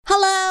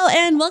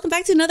and welcome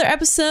back to another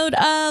episode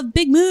of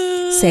Big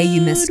Mood. Say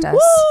you missed us.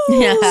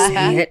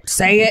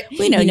 Say it.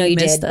 We know you did.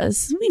 missed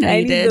us. We know I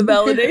you need did. the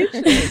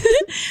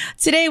validation.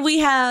 Today we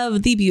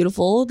have the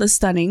beautiful, the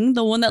stunning,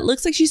 the one that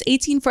looks like she's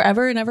 18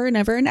 forever and ever and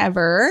ever and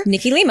ever.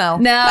 Nikki Limo.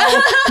 No.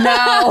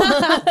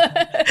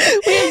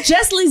 We have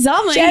Jess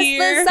Lizama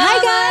here.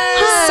 Hi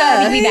guys. So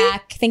happy to be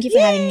back. Thank you for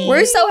having me.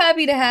 We're so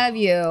happy to have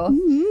you.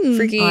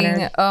 Freaking,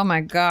 Honored. oh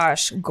my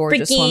gosh,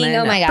 gorgeous Freaking, woman.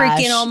 oh my gosh.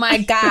 Freaking, oh my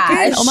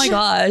gosh. Oh my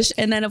gosh.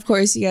 And then, of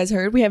course, you guys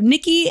heard we have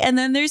Nikki, and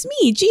then there's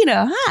me,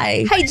 Gina.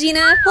 Hi. Hi,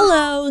 Gina.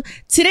 Hello.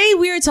 Today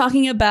we are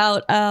talking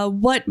about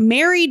what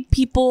married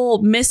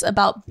people miss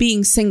about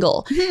being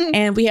single.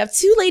 And we have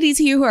two ladies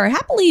here who are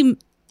happily...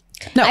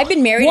 No, I've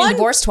been married and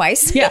divorced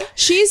twice. Yeah,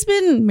 she's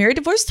been married,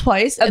 divorced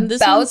twice, and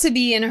this About one's to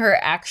be in her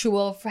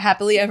actual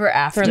happily ever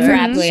after. For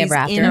happily She's ever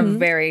after. in a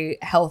very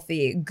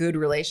healthy, good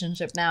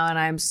relationship now, and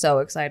I'm so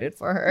excited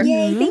for her.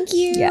 Yay, thank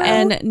you. Yeah.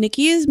 And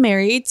Nikki is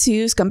married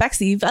to Scumbag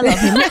Steve. I love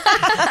him.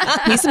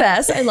 He's the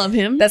best. I love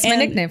him. That's my And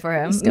nickname for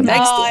him. Scumbag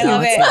Oh, I Steve.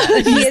 love No, it's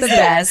it. not. He's the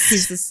best.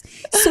 He's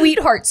the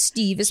sweetheart.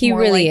 Steve is He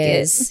more really like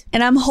is.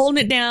 And I'm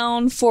holding it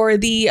down for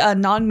the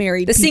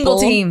non-married The single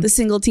people. team. The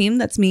single team.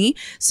 That's me.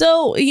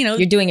 So, you know,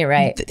 You're doing it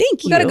right.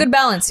 thank you. We got a good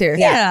balance here.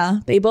 Yeah,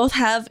 they both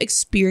have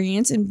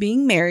experience in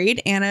being married,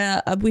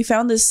 and we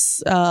found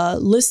this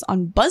list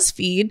on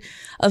BuzzFeed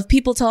of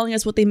people telling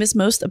us what they miss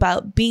most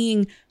about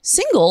being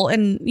single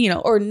and, you know,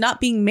 or not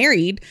being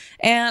married.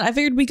 And I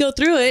figured we go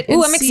through it. Ooh,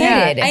 and I'm see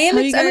excited. I am how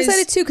you I'm guys-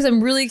 excited too because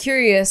I'm really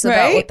curious about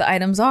Right? what the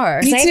items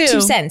are. Me I have too.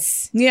 2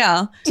 cents.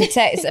 Yeah,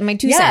 My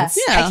 2 Yeah. cents.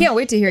 Yeah. I can't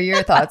wait to hear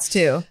your thoughts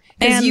too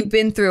because And- you've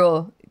been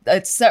through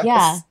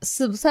Yeah.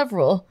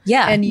 several.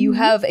 Yeah. And you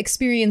have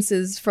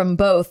experiences from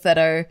both that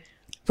are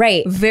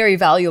Right. very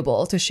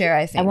valuable to share,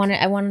 I think.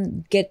 I want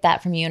to get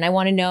that from you, and I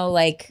want to know,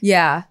 like,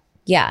 Yeah.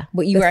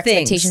 what your The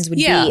things. expectations would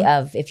be Yeah.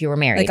 of if you were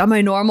married. Like, am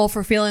I normal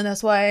for feeling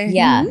this way?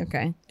 Yeah.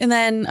 Okay. and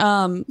then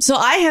so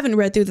I haven't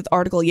read through the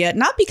article yet,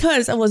 not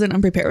because I wasn't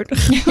unprepared.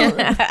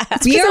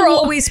 We are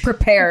always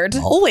prepared.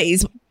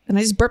 Always. And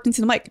I just burped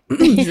into the mic.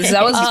 That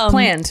was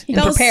planned and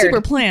That was prepared.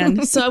 super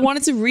planned. So I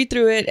wanted to read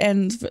through it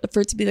and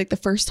for it to be like the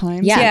first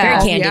time. yeah, So Yeah. very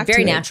I'll candid, react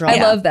very to it. natural. I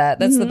love that.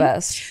 That's the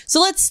best.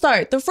 So let's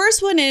start. The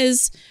first one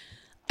is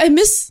I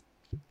miss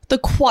the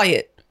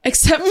quiet.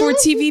 Except for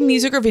TV,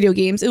 music, or video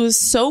games, it was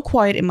so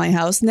quiet in my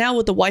house. Now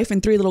with the wife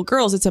and 3 little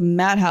girls, it's a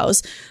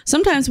madhouse.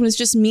 Sometimes when it's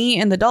just me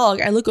and the dog,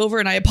 I look over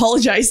and I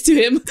apologize to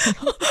him.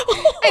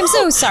 I'm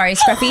so sorry,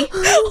 Scruffy.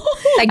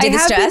 I did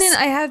this to us.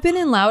 I have been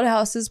in loud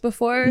houses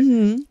before.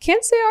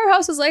 Can't say our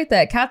house is like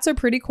that. Cats are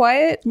pretty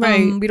quiet.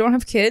 Right. We don't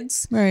have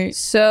kids. Right.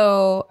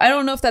 So I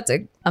don't know if that's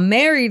a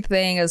married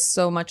thing as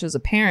so much as a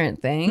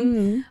parent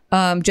thing.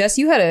 Jess,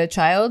 you had a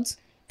child.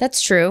 That's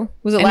true.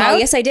 Was it And, loud?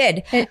 yes, I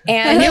did. And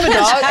And you have a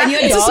dog. And you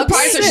had It's a dogs.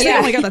 surprise or shit. Yeah.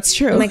 Oh my God, that's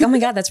true. I'm like, oh my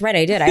God, that's right.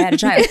 I did. I had a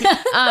child. It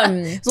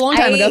was a long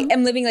time ago. I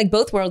am living like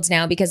both worlds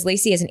now because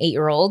Lacey is an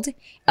 8-year-old.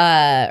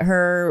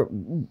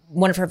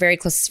 One of her very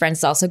closest friends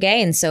is also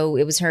gay. And so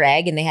it was her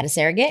egg and they had a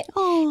surrogate.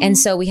 And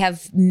so we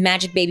have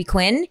magic baby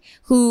Quinn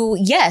who,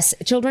 yes,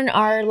 children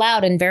are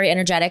loud and very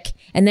energetic.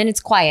 And then it's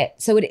quiet.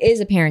 So it is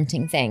a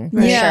parenting thing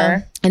for Yeah.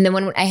 sure. And then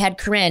when I had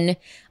Corinne,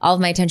 all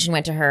of my attention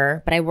went to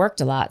her, but I worked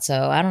a lot.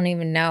 So I don't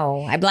even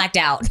know. I blacked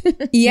out.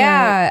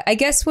 Yeah, I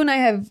guess when I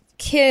have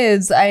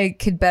kids, I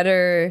could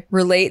better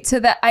relate to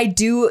that. I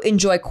do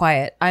enjoy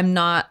quiet. And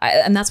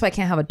that's why I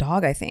can't have a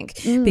dog, I think,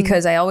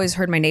 because I always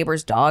heard my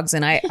neighbors' dogs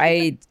and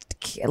I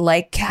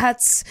like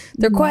cats.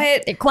 They're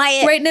quiet. They're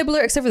quiet. Right,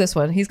 Nibbler, except for this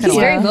one. He's kind He's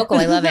of very vocal.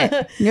 I love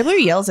it. Nibbler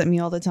yells at me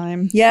all the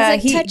time. Yeah,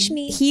 He's like, touch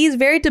me. He's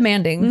very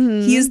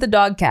demanding. He's the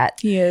dog cat.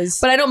 He is.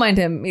 But I don't mind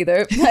him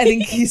either. I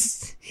think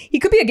he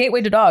could be a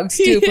gateway to dogs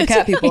too for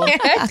cat people.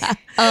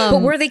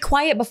 But were they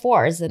quiet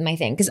before is my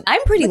thing. Because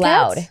I'm pretty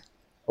loud. cats?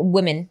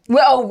 Women.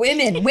 Well,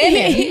 women.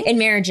 In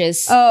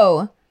marriages.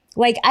 Oh.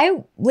 Like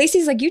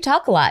Lacey's like, you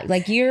talk a lot.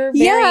 Like you're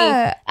very,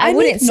 Yeah, I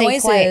wouldn't make say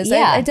noises. quiet.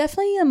 Yeah. I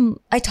definitely am.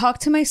 I talk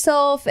to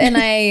myself and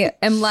I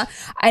am.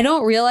 I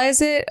don't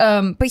realize it.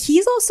 But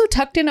he's also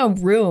tucked in a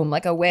room,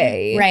 like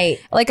away. Right.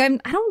 Like I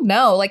don't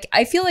know. Like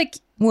I feel like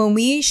when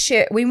we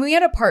had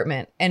an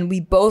apartment and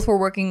we both were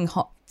working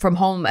from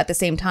home at the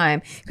same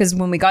time, because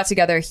when we got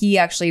together, he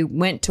actually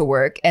went to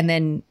work and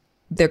then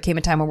there came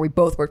a time where we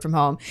both worked from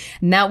home,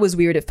 and that was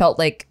weird. It felt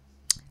like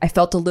I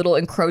felt a little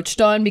encroached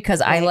on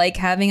because I like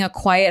having a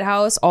quiet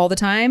house all the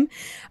time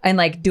and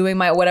like doing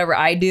my whatever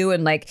I do.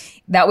 And like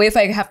that way, if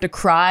I have to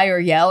cry or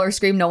yell or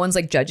scream, no one's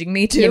like judging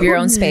me too. You have your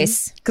own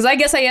space. Because I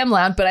guess I am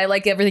loud, but I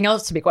like everything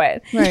else to be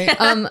quiet. Right.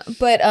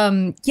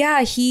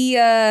 Yeah,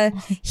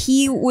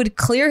 he would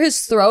clear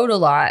his throat a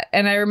lot.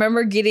 And I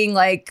remember getting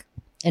like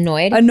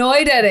Annoyed.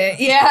 annoyed at it.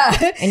 Yeah.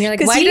 And you're like,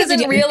 because why he does he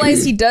doesn't do-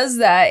 realize he does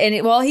that.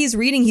 And while he's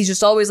reading, he's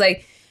just always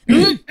like,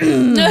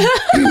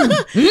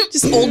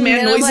 Just old man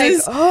and I'm like,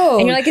 noises. oh.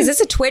 And you're like, is this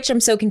a twitch? I'm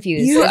so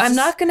confused. I'm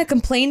not going to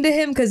complain to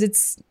him because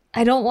it's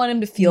I don't want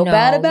him to feel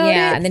bad about it.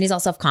 Yeah, and then he's all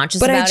self-conscious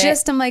But about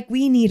it. I'm like,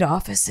 we need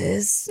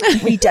offices.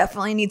 We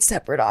definitely need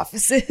separate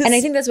offices. And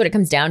I think that's what it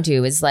comes down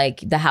to is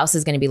like the house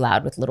is going to be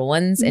loud with little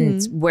ones, and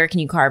it's where can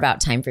you carve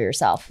out time for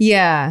yourself?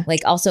 yeah.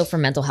 Like also for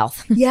mental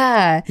health.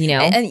 Yeah. You know?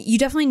 And you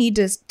definitely need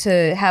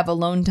to have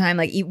alone time,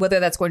 like whether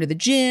that's going to the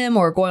gym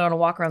or going on a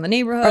walk around the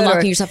neighborhood. Or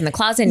locking yourself in the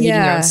closet and eating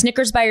your Yeah. own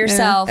Snickers by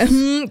yourself.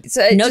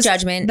 So it No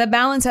judgment. The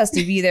balance has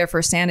to be there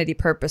for sanity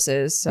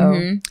purposes. So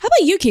How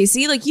about you,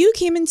 Casey? Like you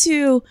came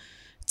into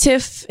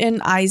Tiff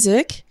and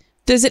Isaac.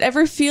 Does it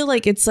ever feel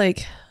like it's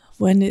like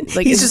when it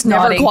like he's it's just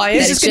never nodding. quiet?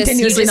 He's just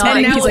continuously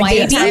nodding. And now He's like, like,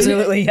 yes, baby?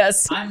 absolutely,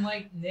 yes. I'm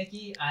like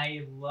Nikki.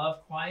 I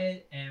love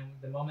quiet, and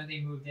the moment they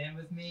moved in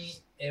with me,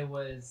 it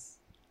was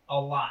a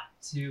lot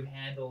to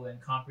handle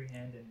and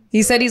comprehend. And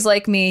He said he's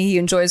like me. He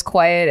enjoys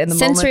quiet, and the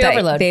Sensory moment that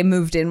overload. they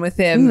moved in with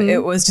him,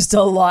 it was just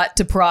a lot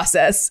to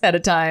process at a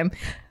time.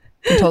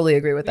 I totally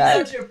agree with you know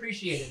that. to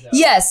appreciate it though.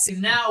 Yes.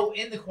 Because now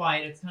in the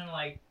quiet, it's kind of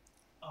like,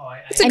 oh,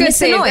 It's a I good miss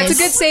the save. noise. That's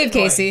a good save,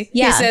 Casey.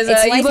 Yeah, he says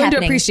it's you life learn to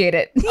happening. appreciate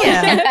it.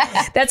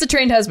 Yeah, that's a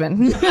trained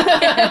husband.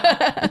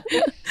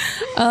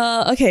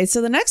 Okay,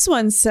 so the next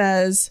one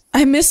says,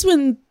 I miss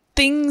when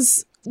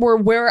things were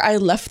where I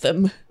left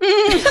them.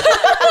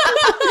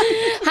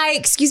 Hi,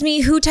 excuse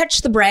me, who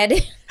touched the bread?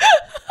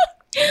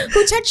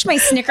 Who touched my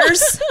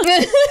Snickers?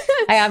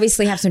 I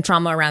obviously have some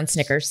trauma around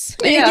Snickers.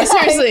 Yeah,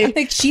 seriously.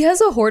 Like she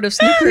has a hoard of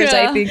Snickers.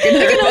 Yeah. I think. I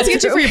can also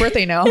get you for your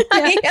birthday now.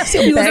 I have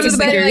some You look bags under of the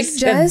bed, you're like,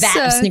 Snickers, Jess, a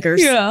vat of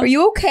Snickers. Yeah. Are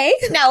you okay?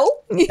 No.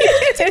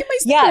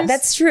 Yeah,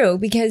 that's true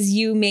because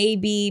you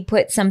maybe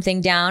put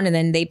something down and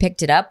then they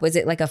picked it up. Was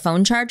it like a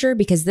phone charger?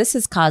 Because this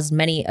has caused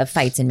many of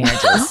fights in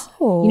marriages.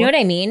 Oh. You know what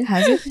I mean?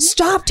 Has it?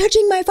 Stop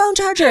touching my phone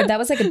charger. That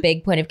was like a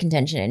big point of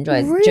contention in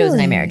Joe's and Really?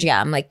 I marriage.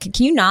 Yeah, I'm like, can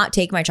you not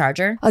take my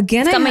charger?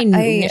 Again, It's got my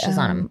I- initials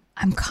on them.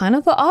 I'm kind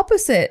of the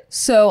opposite.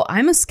 So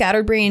I'm a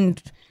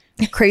scatterbrained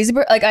crazy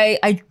bird. Like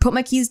I put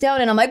my keys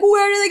down and I'm like,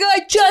 where did they go? I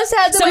just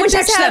had them. Someone I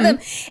just touched had them.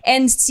 them.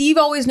 And Steve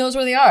always knows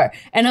where they are.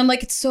 And I'm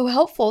like, it's so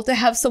helpful to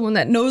have someone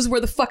that knows where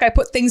the fuck I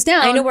put things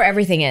down. I know where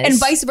everything is. And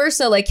vice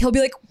versa. Like he'll be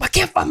like, I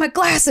can't find my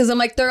glasses. I'm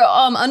like, they're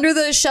under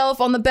the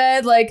shelf on the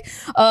bed, like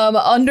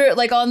under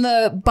like on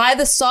the by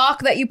the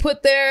sock that you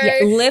put there.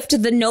 Yeah,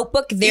 lift the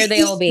notebook. There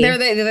they will be. There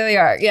they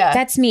are. Yeah.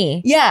 That's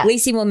me. Yeah.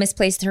 Lacey will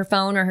misplace her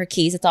phone or her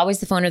keys. It's always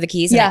the phone or the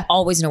keys. And Yeah. I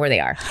always know where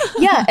they are.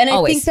 Yeah. And I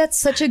Always. think that's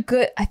such a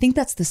good, I think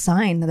that's the sign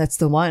that that's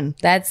the one.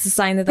 That's the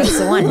sign that that's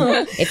the one.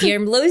 If you're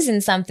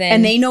losing something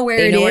And they know where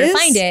they it know where to is,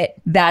 find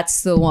it.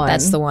 That's the one.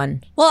 That's the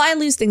one. Well, I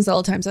lose things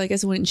all the time, so I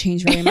guess it wouldn't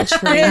change very much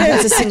for me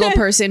as a single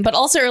person. But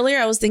also earlier,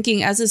 I was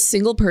thinking as a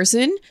single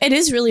person, it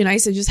is really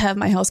nice to just have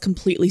my house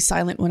completely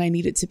silent when I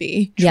need it to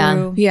be.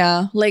 Yeah.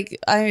 Yeah, like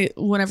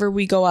whenever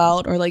we go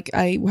out or like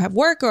I have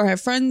work or I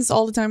have friends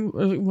all the time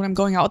when I'm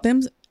going out with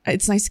them,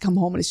 it's nice to come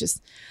home and it's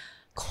just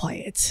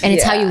quiet. And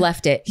it's how Yeah. you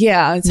left it.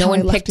 Yeah, it's No how I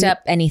one left picked it. up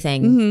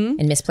anything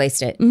and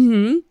misplaced it.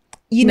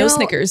 You No know,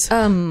 Snickers.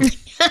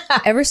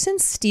 Ever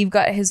since Steve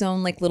got his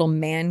own like little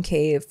man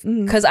cave,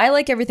 because I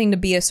like everything to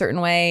be a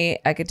certain way.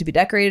 I get to be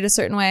decorated a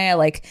certain way. I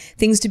like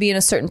things to be in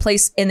a certain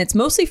place. And it's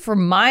mostly for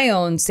my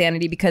own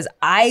sanity because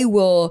I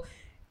will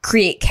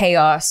create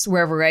chaos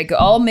wherever I go.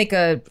 I'll make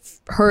a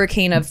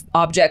hurricane of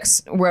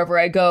objects wherever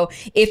I go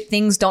if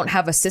things don't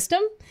have a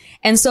system.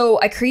 And so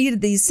I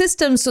created these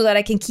systems so that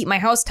I can keep my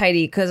house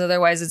tidy because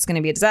otherwise it's going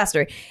to be a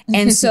disaster.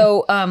 And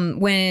so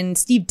when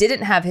Steve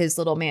didn't have his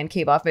little man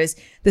cave office,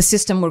 the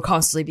system would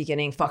constantly be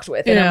getting fucked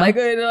with. And I'm Yeah. like,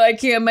 I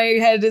can't, my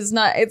head is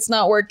not, it's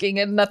not working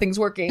and nothing's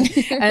working.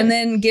 And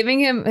then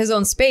giving him his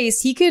own space,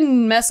 he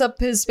can mess up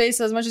his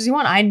space as much as he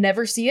wants. I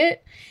never see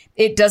it.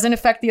 It doesn't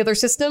affect the other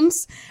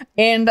systems,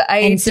 and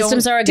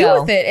systems don't are a deal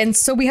go. with it. And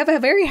so we have a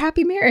very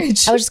happy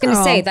marriage. I was just going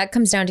to say that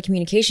comes down to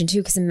communication too,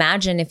 because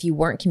imagine if you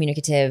weren't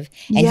communicative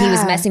and he was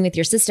Yeah. messing with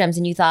your systems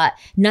and you thought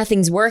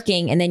nothing's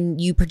working. And then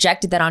you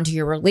projected that onto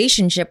your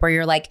relationship where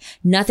you're like,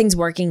 nothing's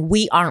working.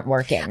 We aren't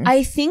working.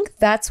 I think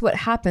that's what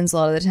happens a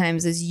lot of the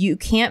times is you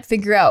can't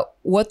figure out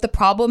what the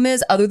problem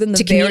is other than the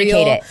To communicate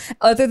variable, it.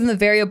 other than the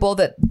variable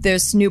that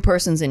there's new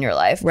persons in your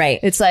life. Right.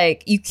 It's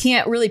like you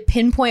can't really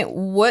pinpoint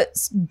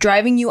what's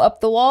driving you up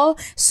the wall.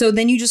 So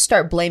then you just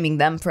start blaming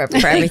them for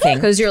everything.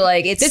 Because you're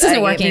like, it's This isn't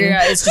I working. figure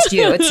out It's just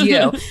you. It's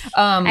you.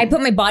 I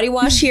put my body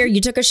wash here. You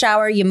took a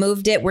shower. You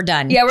moved it. We're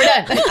done. Yeah, we're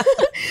done.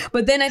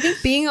 But then I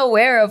think being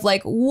aware of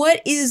like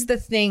what is the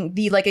thing,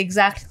 the like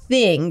exact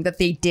thing that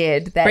they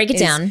did that Break it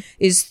down.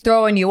 is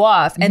throwing you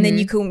off, and then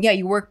you can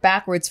you work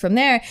backwards from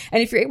there.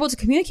 And if you're able to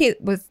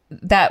communicate with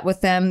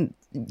them,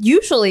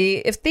 usually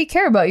if they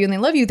care about you and they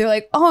love you, they're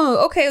like,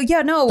 oh, okay,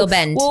 yeah, no, They'll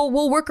bend.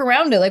 We'll work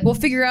around it. Like we'll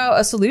figure out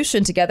a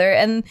solution together.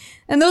 And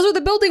those are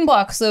the building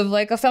blocks of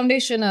like a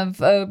foundation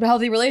of a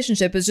healthy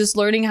relationship is just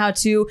learning how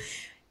to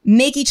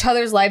make each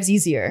other's lives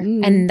easier.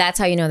 And that's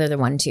how you know they're the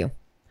one too.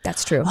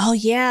 That's true. Oh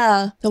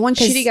yeah, the one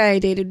shitty guy I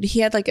dated,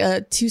 he had like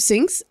 2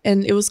 sinks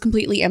and it was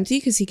completely empty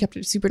because he kept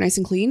it super nice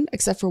and clean,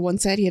 except for one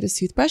side he had his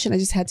toothbrush, and I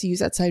just had to use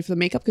that side for the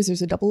makeup because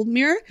there's a double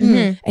mirror.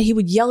 And he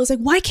would yell, "He's like,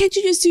 why can't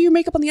you just do your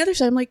makeup on the other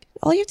side?" I'm like,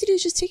 all you have to do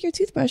is just take your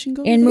toothbrush and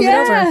go And move it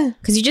Yeah. over.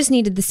 Because you just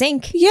needed the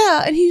sink.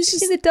 Yeah, and he was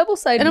just, She's a double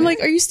sided. and I'm like,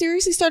 "Are you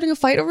seriously starting a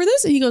fight over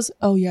this?" And he goes,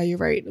 "Oh yeah, you're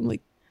right." I'm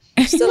like,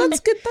 "So that's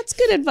good. That's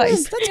good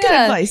advice. That's good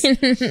Yeah. advice."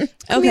 Okay.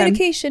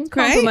 communication,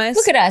 compromise.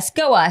 Look at us.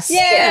 Go us.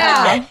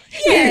 Yeah.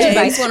 Marriage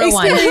advice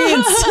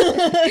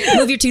 101.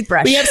 Move your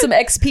toothbrush. We have some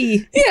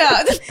XP.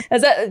 Yeah,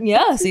 Is that?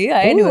 Yeah. See,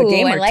 I knew a Ooh,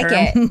 gamer I like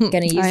term. it.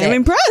 Gonna use I it. am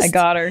impressed. I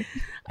got her.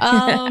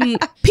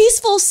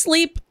 Peaceful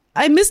sleep.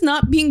 I miss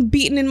not being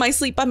beaten in my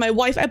sleep by my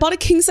wife. I bought a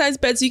king size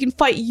bed so you can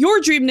fight your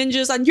dream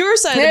ninjas on your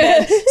side of the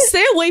bed.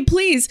 Stay away,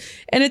 please.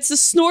 And it's the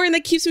snoring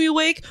that keeps me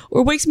awake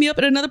or wakes me up.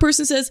 And another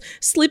person says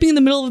sleeping in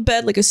the middle of a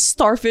bed like a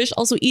starfish,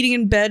 also eating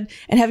in bed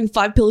and having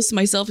 5 pillows to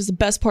myself is the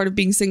best part of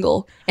being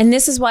single. And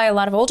this is why a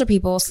lot of older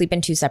people sleep in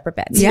 2 separate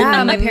beds.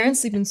 Yeah, my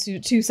parents sleep in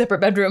 2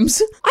 separate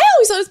bedrooms. I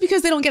always thought it's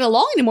because they don't get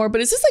along anymore,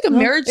 but is this like a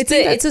marriage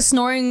thing? It's a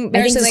snoring.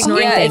 I think there's the like-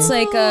 snoring yeah, thing. it's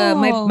like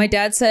my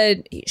dad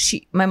said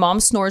my mom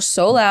snores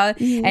so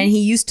loud, and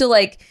he used to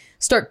like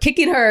start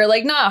kicking her,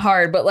 like not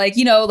hard, but like,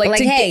 you know, like, Like,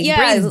 to hey,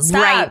 breathe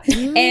stop.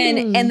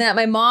 And that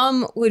my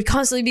mom would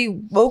constantly be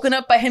woken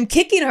up by him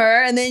kicking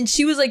her, and then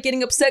she was like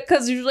getting upset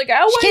because she was like, "Oh,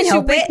 why can't did you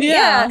help wake it." me?"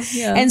 Yeah.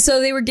 And so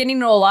they were getting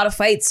into a lot of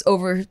fights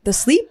over the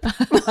sleep. Over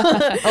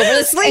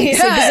the sleep. Sleep is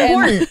Yeah,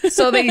 important. and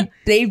so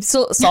they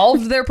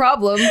solved their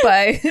problem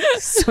by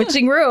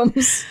switching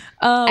rooms.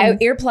 I have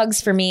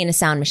earplugs for me and a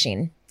sound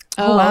machine.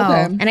 Oh, wow.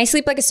 okay. And I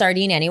sleep like a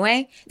sardine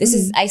anyway. This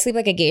is I sleep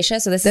like a geisha,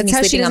 so this That's is me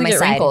how she sleeping on doesn't my get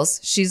side. wrinkles.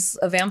 She's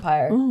a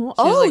vampire. Oh,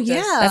 She's like yeah.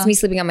 this. That's me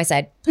sleeping on my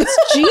side.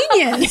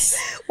 Genius.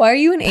 Why are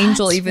you an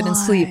angel That's even in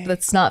why. sleep?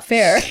 That's not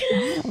fair.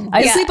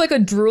 I sleep like a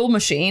drool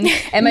machine,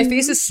 and my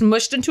face is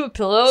smushed into a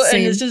pillow,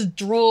 Same. and it's just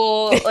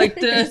drool like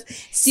this.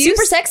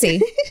 Super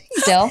sexy.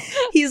 Still.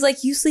 He's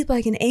like, "You sleep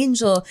like an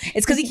angel."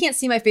 It's because he can't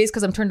see my face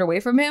because I'm turned away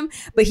from him,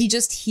 but he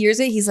just hears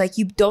it. He's like,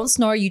 "You don't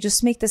snore. You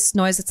just make this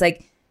noise." It's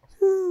like,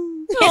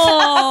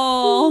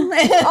 Oh.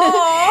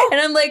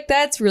 and I'm like,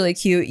 "That's really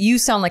cute. You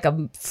sound like a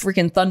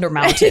freaking thunder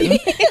mountain."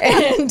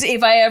 And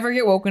if I ever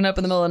get woken up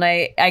in the middle of the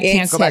night, I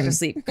can't It's go back him. to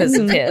sleep because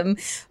of him.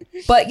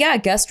 But yeah,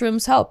 guest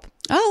rooms help.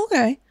 Oh,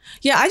 okay.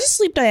 Yeah, I just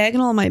sleep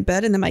diagonal on my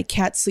bed, and then my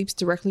cat sleeps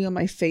directly on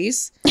my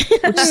face,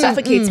 which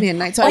suffocates me at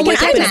night. So I Oh,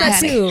 wake my up in a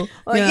cat does panic. too.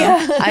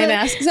 Yeah, eye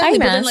mask. Exactly.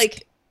 But then, mask.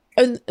 like,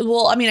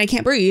 well, I mean, I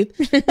can't breathe,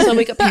 so I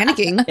wake up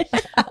panicking.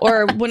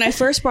 Or when I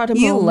first brought him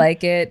You home,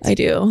 like it. I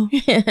do.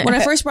 When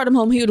I first brought him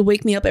home, he would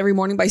wake me up every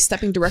morning by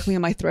stepping directly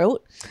on my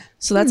throat.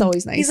 So that's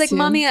always nice. He's like, too.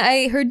 "Mommy,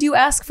 I heard you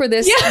ask for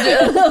this." Yeah.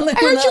 I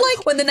heard you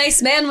when the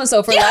nice man was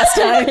over last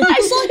time.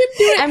 I saw him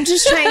do it. I'm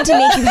just trying to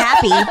make you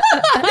happy.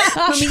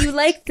 Mommy, you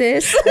like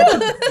this?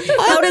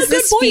 How does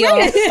this feel?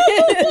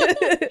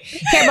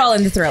 Hairball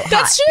in the throat.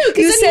 That's Hot. true.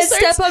 'cause You then said he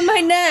starts- step on my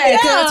neck.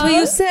 That's what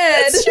you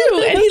said. That's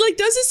true. And he like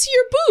does this to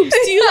your boobs.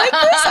 Do you like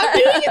this? I'm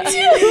doing it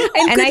too.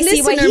 And I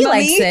see why he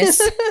likes this.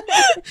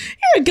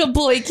 You're a good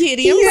boy,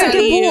 Kitty. I'm You're a proud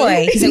good of you.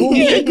 boy. He's like, "Ooh."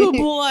 You're a good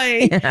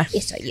boy.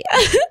 Yes, I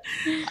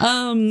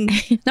am.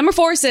 Number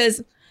 4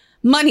 says,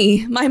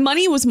 money. My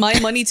money was my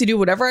money to do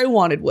whatever I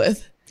wanted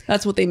with.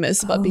 That's what they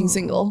miss about being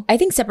single. I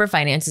think separate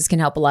finances can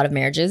help a lot of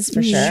marriages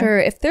for sure. Sure.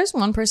 If there's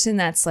one person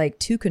that's like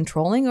too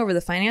controlling over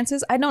the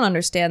finances, I don't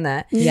understand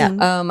that. Yeah.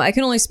 I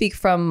can only speak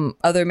from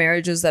other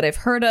marriages that I've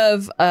heard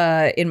of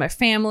in my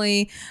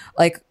family,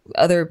 like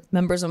other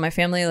members of my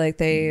family.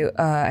 Like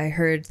I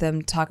heard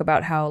them talk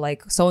about how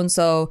like so and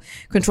so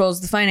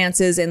controls the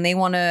finances and they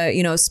want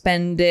to,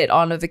 spend it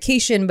on a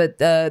vacation, but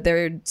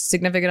their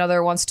significant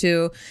other wants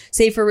to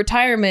save for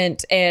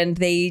retirement, and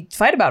they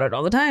fight about it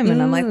all the time.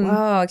 And I'm like,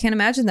 wow, I can't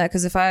imagine that,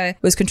 because if I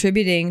was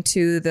contributing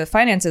to the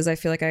finances, I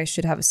feel like I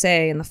should have a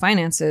say in the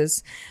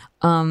finances.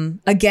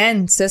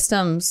 Again,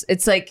 systems.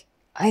 It's like,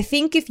 I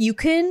think if you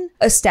can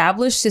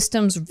establish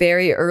systems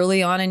very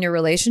early on in your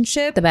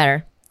relationship, The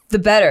better. the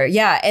better.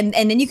 Yeah. And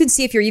then you can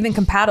see if you're even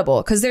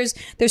compatible, because there's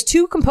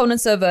 2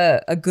 components of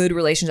a good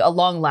relationship, a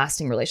long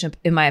lasting relationship,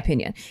 in my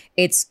opinion.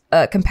 It's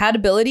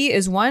compatibility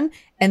is one,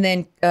 and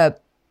then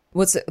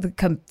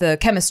the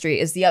chemistry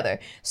is the other.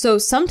 So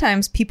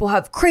sometimes people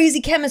have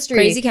crazy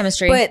chemistry,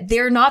 but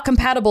they're not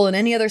compatible in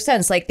any other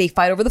sense. Like they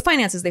fight over the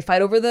finances, they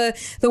fight over the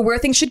where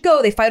things should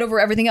go, they fight over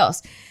everything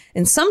else.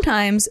 And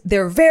sometimes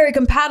they're very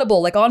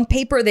compatible. Like on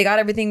paper, they got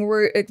everything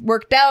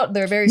worked out.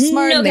 They're very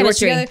smart. No and they work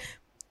chemistry. together.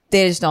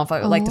 They just don't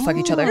like to fuck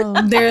each other.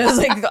 They're just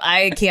like,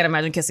 I can't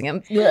imagine kissing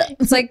him.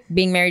 It's like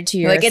being married to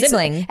your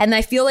sibling. And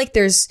I feel like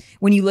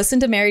when you listen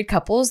to married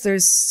couples,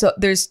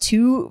 there's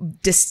 2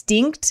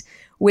 distinct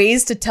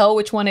ways to tell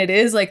which one it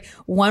is. Like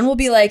one will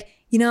be like,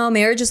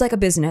 marriage is like a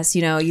business,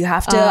 you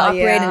have to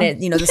operate in it,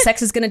 the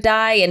sex is going to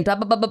die and blah,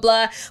 blah, blah, blah,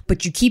 blah.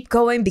 But you keep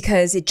going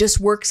because it just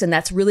works. And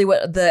that's really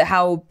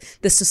how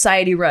the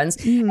society runs.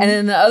 And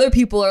then the other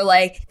people are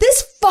like,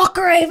 this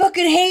fucker, I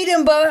fucking hate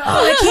him, but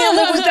I can't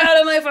live without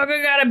him. I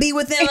fucking gotta be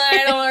with him.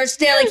 I don't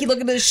understand. Like, he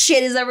looking at the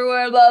shit is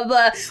everywhere, blah,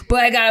 blah. But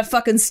I gotta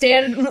fucking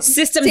stand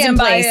in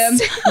by place. him.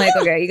 Like,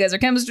 okay, you guys are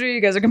chemistry,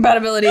 you guys are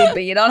compatibility,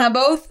 but you don't have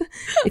both.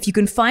 If you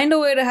can find a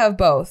way to have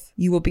both,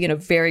 you will be in a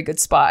very good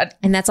spot.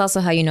 And that's also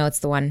how you know it's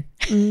the one.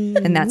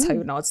 And that's how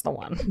you know it's the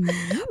one.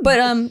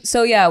 But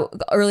so yeah,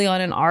 early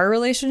on in our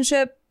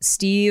relationship,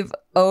 Steve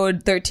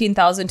owed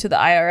 $13,000 to the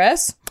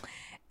IRS.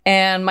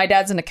 And my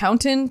dad's an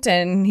accountant,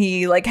 and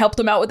he like helped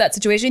him out with that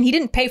situation. He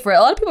didn't pay for it. A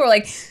lot of people are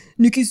like,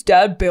 Nikki's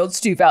dad bailed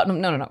Steve out.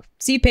 No.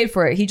 Steve paid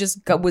for it. He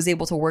just was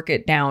able to work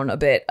it down a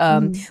bit.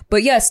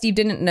 But yeah, Steve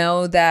didn't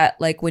know that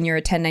like when you're a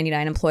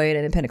 1099 employee and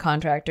an independent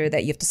contractor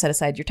that you have to set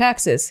aside your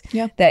taxes.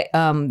 Yeah. That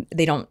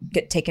they don't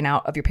get taken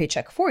out of your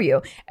paycheck for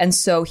you. And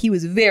so he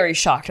was very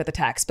shocked at the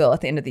tax bill at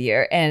the end of the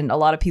year. And a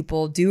lot of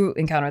people do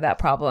encounter that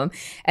problem.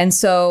 And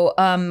so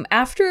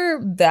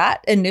after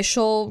that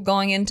initial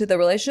going into the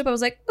relationship, I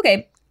was like,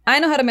 okay, I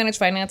know how to manage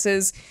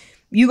finances.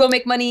 You go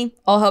make money.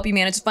 I'll help you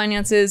manage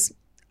finances.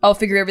 I'll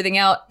figure everything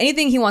out.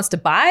 Anything he wants to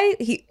buy,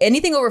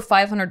 anything over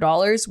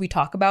 $500, we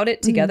talk about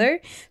it together.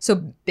 So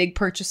big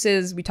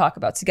purchases, we talk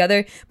about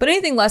together. But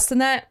anything less than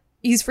that,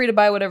 he's free to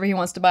buy whatever he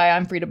wants to buy.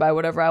 I'm free to buy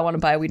whatever I want to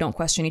buy. We don't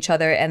question each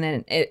other. And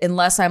then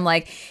unless I'm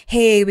like,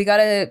 hey, we got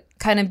to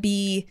kind of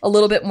be a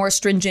little bit more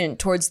stringent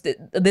towards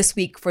this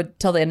week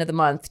till the end of the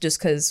month, just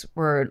because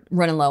we're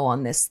running low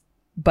on this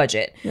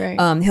budget. Right.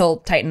 He'll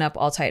tighten up,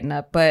 I'll tighten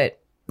up. But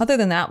other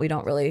than that, we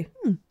don't really...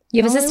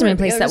 You have a system in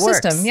place that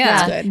works.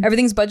 Yeah. That's good.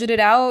 Everything's budgeted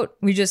out.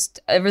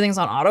 Everything's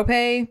on auto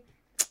pay.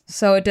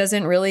 So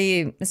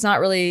it's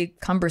not really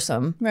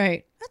cumbersome.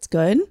 Right. That's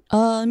good.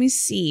 Let me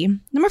see.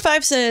 Number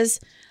 5 says,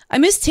 I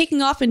miss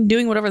taking off and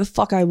doing whatever the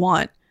fuck I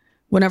want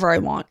whenever I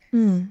want.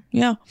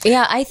 Yeah.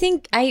 Yeah, I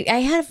think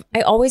I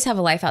always have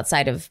a life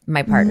outside of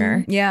my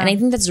partner. Yeah. And I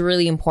think that's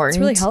really important.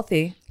 It's really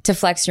healthy. To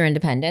flex your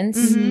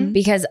independence,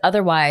 because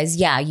otherwise,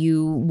 yeah,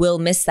 you will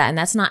miss that. And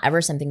that's not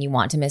ever something you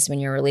want to miss when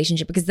you're in a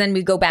relationship, because then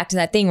we go back to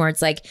that thing where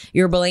it's like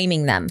you're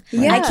blaming them.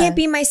 Yeah. I can't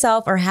be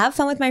myself or have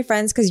fun with my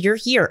friends because you're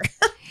here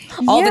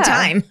all the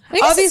time. I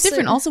guess it's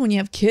different also when you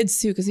have kids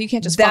too, because you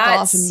can't just fuck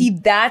off.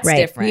 That's Right.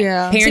 different.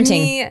 Yeah.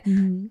 Parenting. To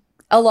me,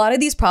 a lot of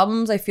these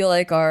problems I feel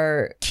like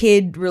are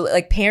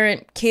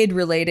parent-kid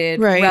related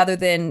Right. rather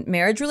than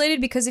marriage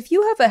related, because if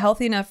you have a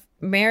healthy enough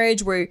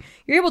marriage where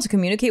you're able to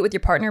communicate with your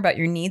partner about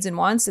your needs and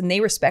wants and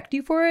they respect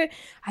you for it,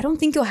 I don't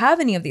think you'll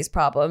have any of these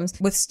problems.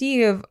 With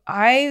Steve,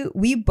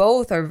 we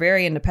both are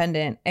very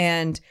independent,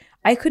 and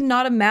I could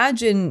not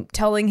imagine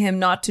telling him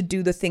not to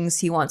do the things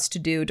he wants to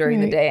do during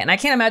the day. And I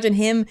can't imagine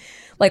him,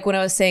 like when I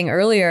was saying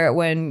earlier,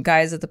 when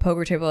guys at the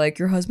poker table are like,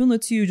 your husband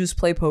lets you just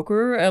play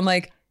poker? I'm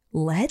like,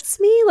 lets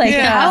me? Like,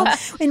 how?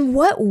 In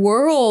what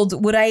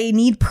world would I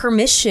need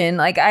permission?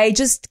 Like, I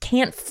just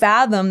can't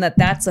fathom that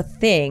that's a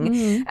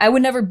thing. I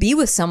would never be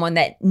with someone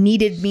that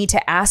needed me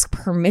to ask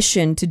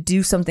permission to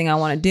do something I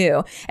want to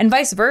do, and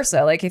vice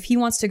versa. Like, if he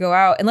wants to go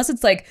out, unless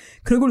it's like,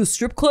 can I go to a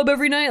strip club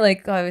every night?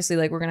 Like, obviously,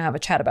 like, we're gonna have a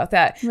chat about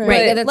that.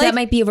 Right. But, That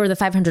might be over the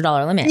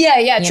 $500 limit. yeah,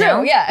 you true.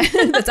 know? Yeah.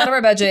 That's out of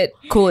our budget.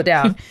 Cool it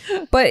down.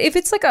 But if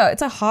it's like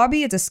it's a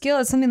hobby, it's a skill,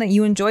 it's something that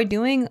you enjoy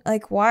doing,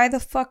 like, why the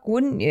fuck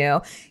wouldn't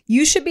you?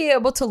 You should be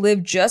able to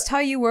live just how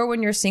you were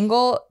when you're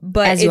single,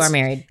 but As you are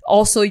married.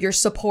 Also, you're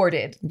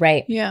supported.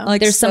 Right. Yeah. Like,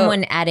 There's so-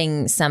 someone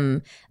adding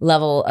some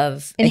level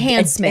of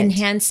Enhancement.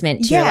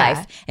 to your Yeah.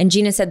 life. And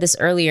Gina said this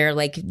earlier,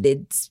 like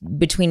it's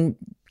between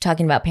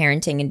talking about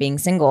parenting and being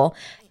single.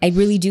 I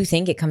really do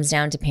think it comes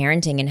down to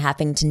parenting and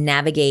having to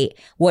navigate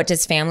what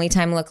does family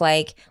time look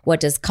like?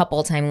 What does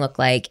couple time look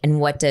like? And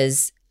what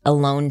does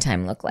alone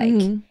time look like?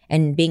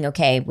 And being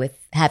okay with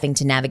having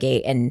to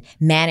navigate and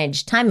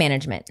manage time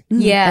management.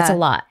 Yeah. That's a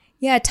lot.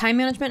 Yeah, time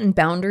management and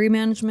boundary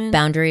management.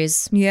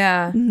 Boundaries.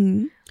 Yeah.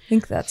 I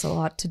think that's a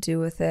lot to do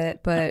with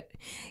it. But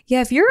yeah,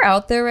 if you're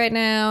out there right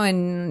now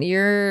and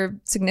your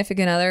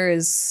significant other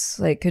is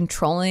like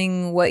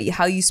controlling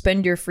how you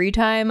spend your free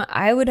time,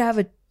 I would have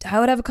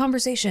a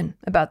conversation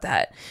about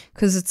that,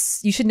 because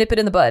you should nip it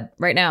in the bud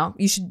right now.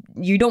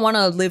 You don't want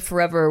to live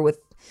forever with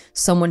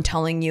someone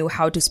telling you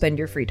how to spend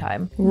your free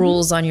time.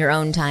 Rules on your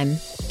own time.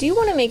 Do you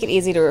want to make it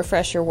easy to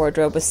refresh your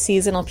wardrobe with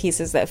seasonal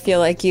pieces that feel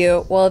like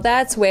you? Well,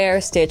 that's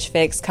where Stitch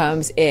Fix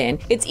comes in.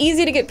 It's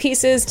easy to get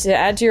pieces to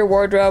add to your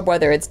wardrobe,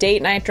 whether it's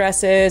date night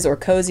dresses or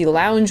cozy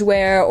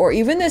loungewear, or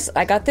even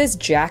I got this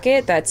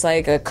jacket that's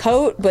like a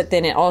coat, but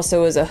then it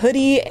also is a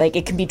hoodie. Like,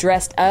 it can be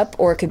dressed up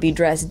or it could be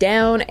dressed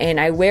down, and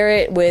I wear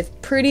it with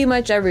pretty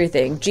much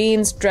everything.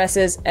 Jeans,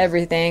 dresses,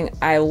 everything.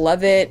 I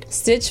love it.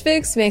 Stitch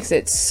Fix makes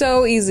it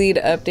so easy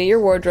to update your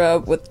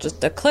wardrobe with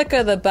just a click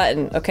of the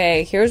button.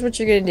 Okay, here's what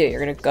you're gonna do. You're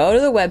gonna go to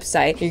the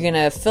website, you're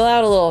gonna fill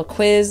out a little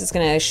quiz. It's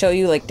gonna show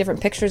you like different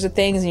pictures of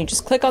things, and you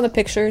just click on the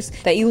pictures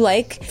that you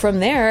like.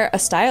 From there, a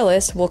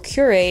stylist will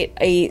curate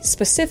a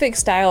specific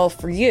style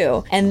for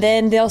you, and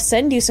then they'll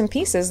send you some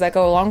pieces that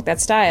go along with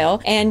that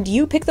style, and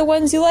you pick the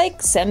ones you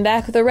like, send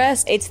back the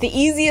rest. It's the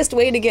easiest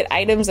way to get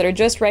items that are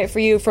just right for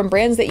you from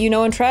brands that you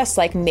know and trust,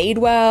 like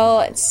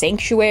Madewell and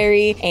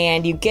Sanctuary,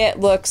 and you get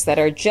looks that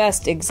are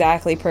just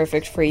exactly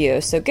perfect for you.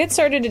 So get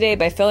started today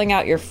by filling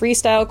out your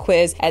freestyle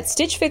quiz at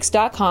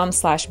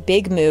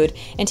stitchfix.com/bigmood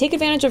and take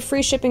advantage of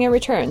free shipping and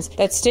returns.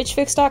 That's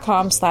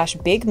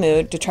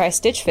stitchfix.com/bigmood to try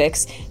Stitch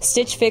Fix,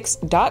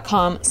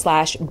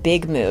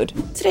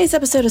 stitchfix.com/bigmood. Today's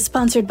episode is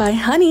sponsored by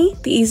Honey,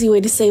 the easy way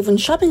to save when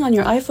shopping on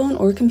your iPhone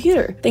or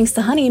computer. Thanks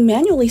to Honey,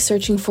 manually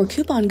searching for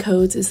coupon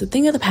codes is a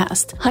thing of the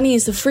past. Honey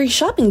is the free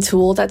shopping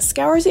tool that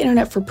scours the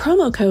internet for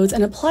promo codes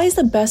and applies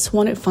the best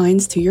one it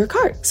finds to your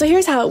cart. So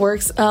here's how it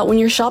works. When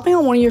you're shopping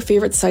on one of your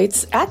favorite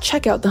sites, at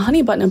checkout, the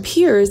Honey button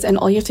appears and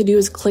all you have to do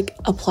is click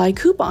Apply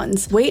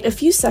Coupons. Wait a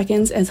few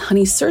seconds as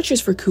Honey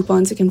searches for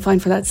coupons it can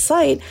find for that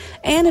site,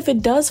 and if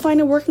it does find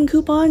a working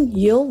coupon,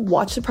 you'll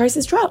watch the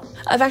prices drop.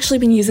 I've actually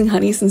been using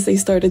Honey since they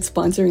started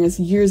sponsoring us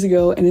years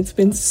ago, and it's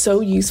been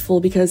so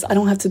useful because I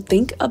don't have to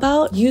think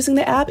about using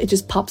the app. It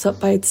just pops up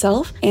by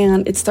itself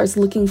and it starts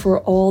looking for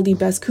all the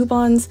best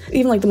coupons,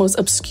 even like the most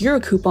obscure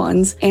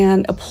coupons,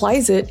 and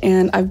applies it,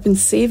 and I've been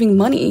saving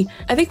money.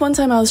 I think one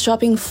time I was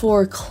shopping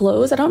for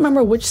clothes. I don't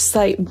remember which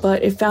site,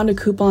 but it found a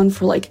coupon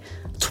for like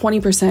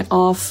 20%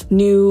 off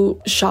new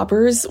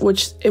shoppers,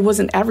 which it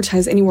wasn't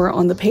advertised anywhere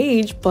on the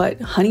page, but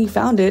Honey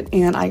found it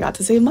and I got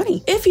to save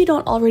money. If you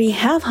don't already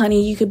have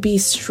Honey, you could be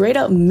straight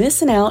up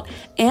missing out,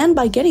 and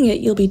by getting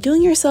it, you'll be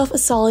doing yourself a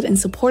solid and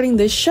supporting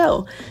this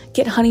show.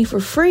 Get Honey for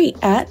free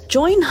at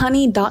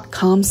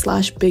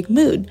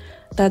joinhoney.com/bigmood.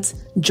 That's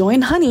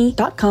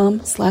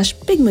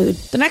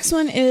joinhoney.com/bigmood. The next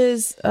one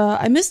is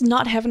I miss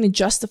not having to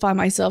justify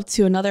myself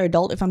to another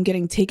adult if I'm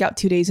getting takeout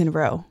 2 days in a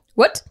row.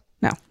 What?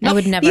 No. I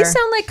would never. These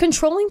sound like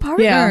controlling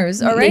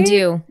partners, all right? They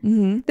do.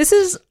 This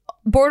is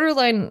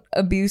borderline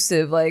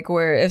abusive, like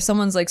where if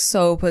someone's like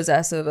so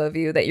possessive of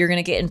you that you're going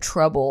to get in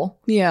trouble.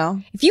 Yeah.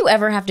 If you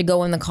ever have to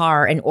go in the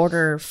car and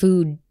order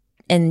food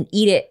and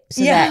eat it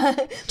so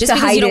that just To because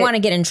hide you don't it. want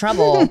to get in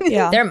trouble,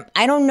 Yeah.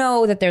 I don't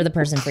know that they're the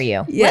person for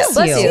you. Yes,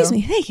 Bless you. Excuse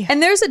me. Thank you.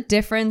 And there's a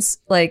difference,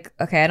 like,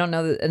 okay, I don't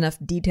know enough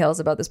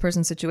details about this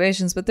person's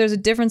situations, but there's a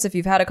difference if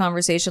you've had a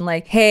conversation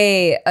like,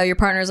 hey, your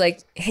partner's like,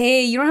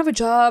 hey, you don't have a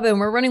job and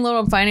we're running low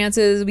on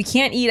finances. We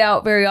can't eat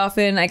out very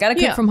often. I got to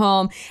cook Yeah. from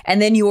home.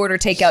 And then you order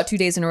takeout 2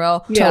 days in a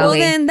row. Yeah. Well, Totally.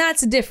 then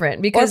that's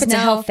different because if it's a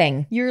now health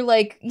thing. you're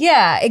like,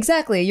 yeah,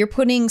 exactly. You're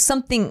putting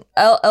something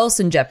else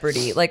in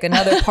jeopardy, like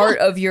another part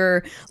of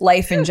your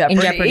life in jeopardy.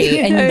 In jeopardy.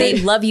 And they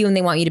love you and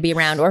they want you to be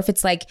around. Or if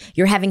it's like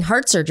you're having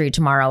heart surgery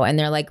tomorrow and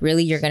they're like,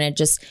 really, you're gonna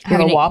just Have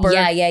a gonna, Whopper?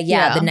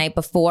 Yeah, the night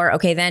before.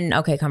 Okay, then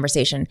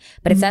conversation.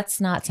 But if that's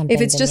not something,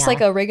 If it's then just yeah.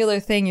 like a regular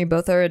thing, you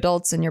both are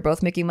adults and you're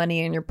both making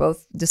money and you're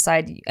both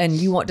decide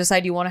you want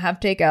to have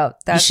takeout,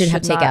 that should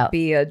have not takeout.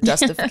 be a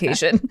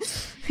justification.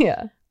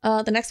 Yeah.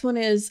 The next one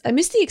is, I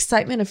miss the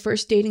excitement of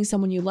first dating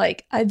someone you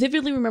like. I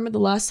vividly remember the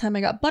last time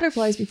I got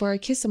butterflies before I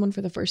kissed someone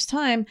for the first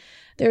time.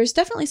 There is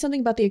definitely something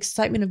about the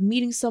excitement of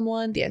meeting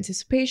someone, the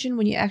anticipation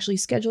when you actually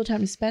schedule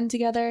time to spend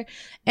together,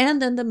 and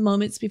then the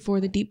moments before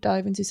the deep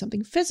dive into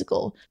something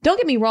physical. Don't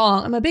get me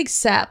wrong, I'm a big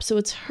sap, so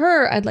it's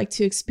her I'd like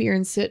to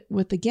experience it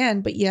with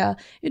again, but yeah,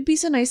 it'd be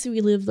so nice to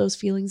relive those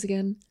feelings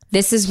again.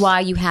 this is why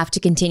you have to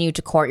continue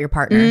to court your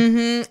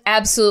partner.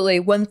 Absolutely.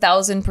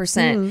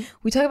 1000%.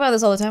 We talk about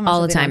this all the time.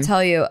 All the I'll time.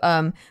 tell you,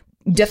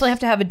 definitely have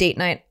to have a date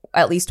night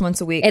at least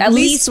once a week. At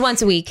least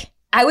once a week.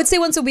 I would say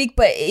once a week,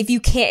 but if you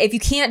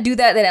can't do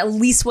that, then at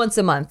least once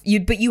a month.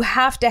 But you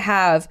have to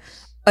have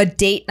a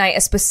date night,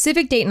 a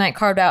specific date night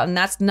carved out, and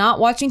that's not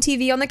watching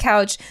TV on the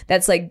couch.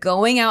 That's like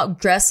going out,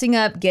 dressing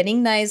up,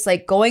 getting nice,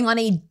 like going on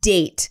a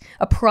date,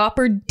 a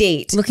proper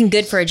date. Looking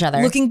good for each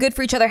other. Looking good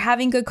for each other,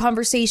 having good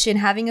conversation,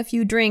 having a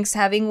few drinks,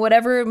 having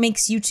whatever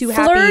makes you two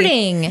happy.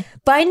 Flirting.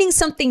 Finding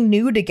something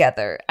new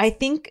together. I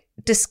think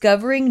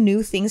discovering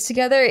new things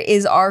together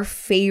is our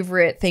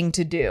favorite thing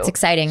to do. It's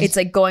exciting. It's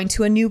like going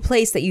to a new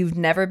place that you've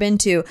never been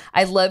to.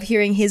 I love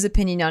hearing his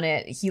opinion on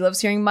it. He loves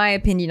hearing my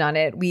opinion on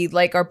it. We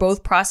like are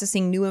both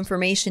processing new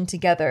information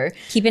together.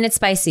 Keeping it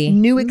spicy.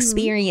 New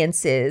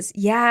experiences.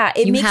 Yeah,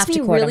 it You makes have to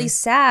me court really 'em.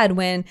 sad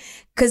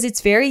because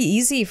it's very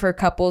easy for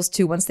couples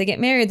to, once they get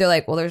married, they're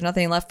like, well, there's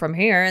nothing left from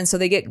here. And so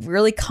they get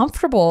really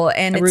comfortable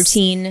and A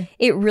routine.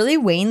 It really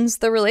wanes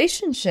the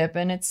relationship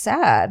and it's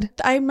sad.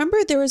 I remember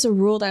there was a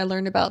rule that I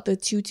learned about, the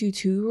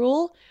 2-2-2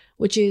 rule,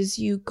 which is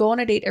you go on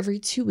a date every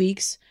 2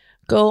 weeks,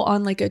 go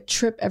on like a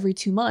trip every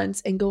 2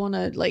 months, and go on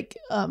a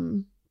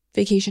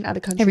vacation out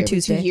of country Every every 2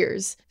 Tuesday.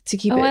 years to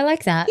keep Oh, it. I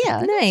like that.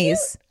 Yeah.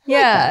 Nice.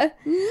 Yeah.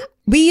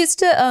 We used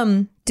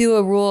to do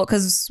a rule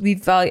because we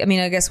value, I mean,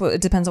 I guess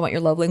it depends on what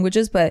your love language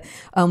is, but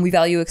we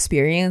value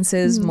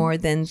experiences more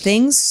than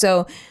things.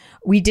 So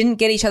we didn't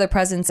get each other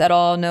presents at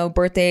all. No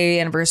birthday,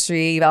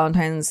 anniversary,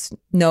 Valentine's,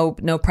 no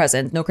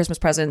present, no Christmas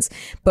presents.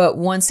 But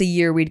once a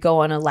year, we'd go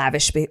on a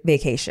lavish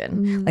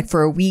vacation, like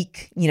for a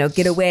week,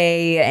 get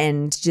away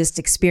and just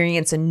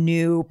experience a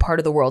new part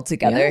of the world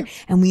together. Yeah.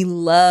 And we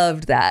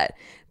loved that.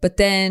 But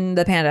then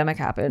the pandemic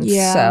happened.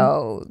 Yeah.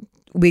 So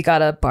we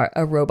got a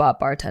robot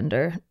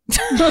bartender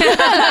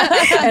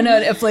and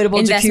an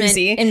inflatable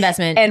jacuzzi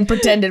investment. and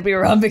pretended we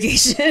were on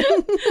vacation.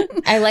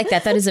 I like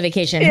that. That is a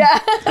vacation. Yeah.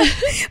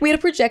 We had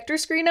a projector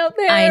screen out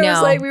there. I It was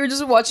know. like we were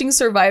just watching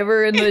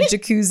Survivor in the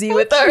jacuzzi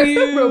with our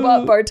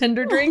robot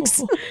bartender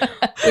drinks.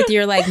 With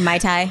your like Mai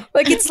Tai.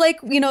 Like it's like,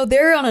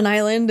 they're on an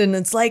island and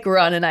it's like we're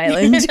on an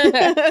island.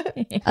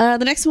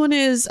 The next one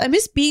is I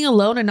miss being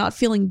alone and not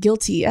feeling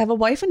guilty. I have a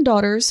wife and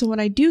daughter, so when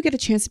I do get a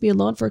chance to be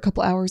alone for a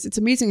couple hours, it's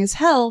amazing as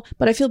hell,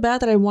 but I feel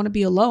bad that I want to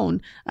be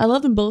alone. I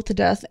love them both to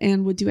death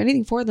and would do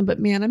anything for them, but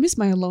man, I miss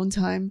my alone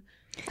time.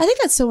 I think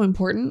that's so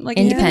important. Like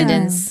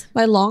Independence.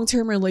 my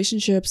long-term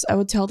relationships, I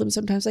would tell them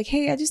sometimes like,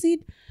 hey, I just need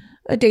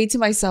a day to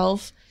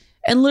myself.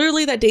 And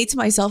literally that day to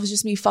myself is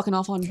just me fucking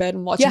off on bed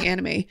and watching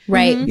anime.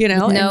 Right. You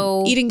know, With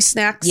and eating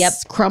snacks,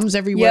 crumbs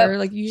everywhere.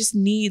 Like you just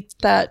need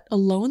that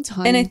alone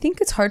time. And I think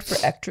it's hard for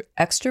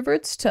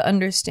extroverts to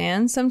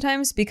understand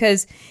sometimes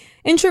because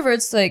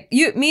introverts, like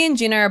me and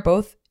Gina are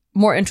both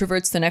more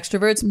introverts than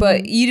extroverts,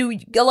 but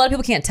a lot of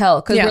people can't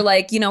tell because we're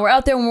like, we're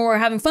out there when we're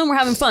having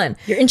fun.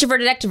 You're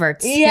introverted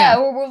extroverts. Yeah,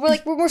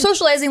 we're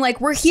socializing, like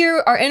we're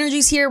here, our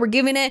energy's here, we're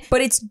giving it,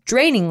 but it's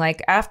draining.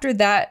 Like after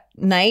that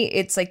night,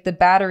 it's like the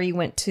battery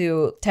went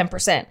to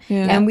 10%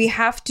 and we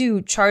have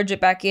to charge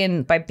it back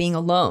in by being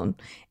alone.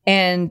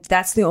 And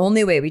that's the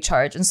only way we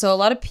charge. And so a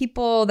lot of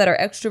people that are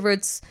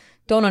extroverts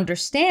don't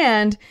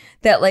understand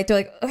that, like, they're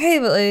like, okay,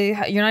 but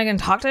like, you're not gonna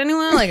talk to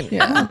anyone, like,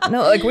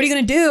 no, like, what are you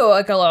gonna do,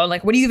 like, alone,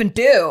 like, what do you even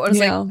do? And it's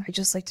like, I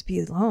just like to be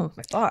alone with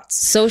my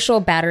thoughts. Social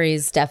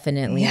batteries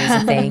definitely is a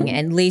thing.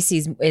 And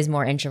Lacey is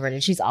more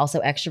introverted. She's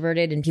also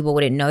extroverted, and people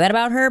wouldn't know that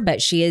about her,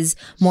 but she is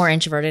more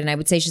introverted. And I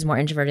would say she's more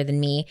introverted than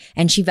me,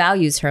 and she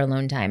values her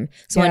alone time.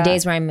 So on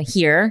days where I'm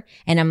here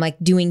and I'm like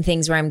doing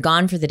things where I'm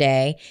gone for the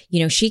day,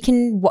 she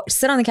can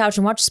sit on the couch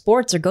and watch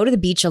sports or go to the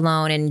beach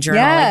alone and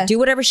journal, like do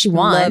whatever she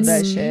wants.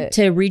 Love that shit.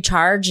 To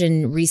recharge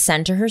and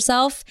recenter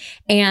herself.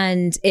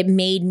 And it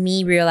made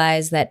me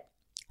realize that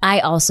I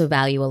also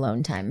value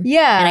alone time.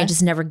 Yeah. And I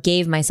just never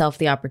gave myself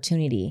the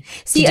opportunity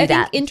to do I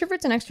that. think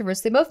introverts and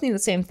extroverts, they both need the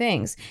same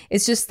things.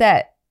 It's just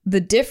that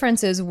the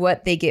difference is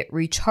what they get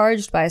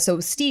recharged by. So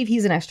Steve,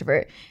 he's an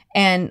extrovert,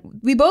 and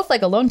we both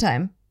like alone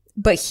time.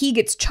 But he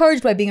gets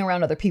charged by being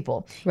around other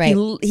people. Right.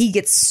 He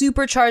gets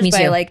super charged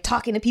by like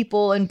talking to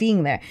people and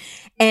being there.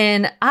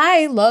 And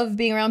I love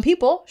being around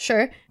people,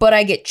 sure, but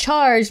I get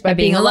charged by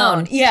being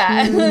alone.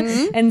 Yeah.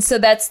 And so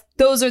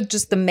those are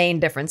just the main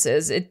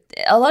differences.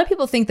 A lot of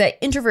people think that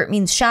introvert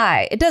means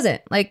shy. It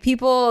doesn't. Like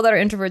people that are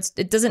introverts,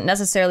 it doesn't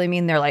necessarily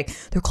mean they're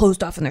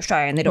closed off and they're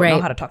shy and they don't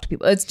know how to talk to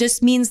people. It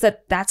just means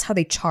that that's how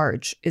they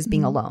charge, is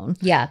being alone.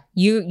 Yeah.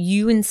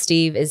 You and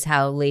Steve is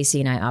how Lacey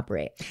and I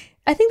operate.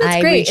 I think that's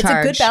great. It's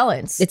a good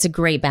balance. It's a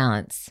great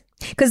balance.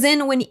 Because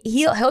then when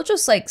he'll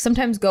just like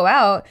sometimes go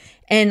out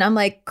and I'm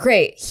like,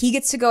 great, he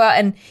gets to go out.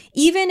 And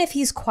even if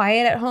he's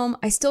quiet at home,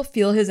 I still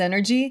feel his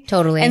energy.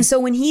 Totally. And so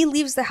when he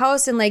leaves the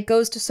house and like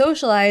goes to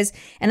socialize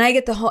and I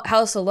get the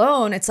house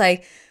alone, it's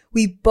like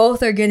we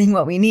both are getting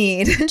what we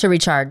need to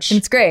recharge. And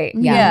it's great.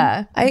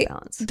 Yeah. I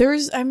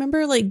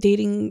remember like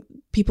dating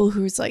people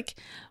who's like,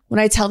 when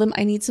I tell them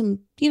I need some,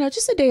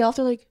 just a day off,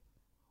 they're like,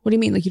 what do you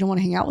mean? Like, you don't want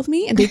to hang out with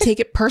me? And they take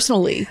it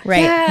personally.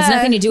 Right. Yeah. It has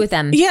nothing to do with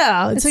them.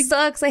 Yeah. It's like,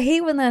 sucks. I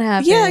hate when that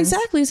happens. Yeah,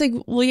 exactly. It's like,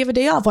 well, you have a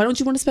day off. Why don't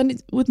you want to spend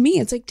it with me?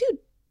 It's like, dude,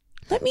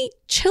 let me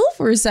chill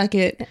for a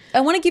second. I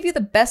want to give you the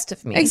best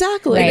of me.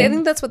 Exactly. Like, I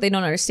think that's what they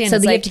don't understand. So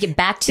it's they like, have to get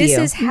back to this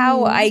you. is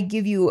how I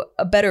give you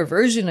a better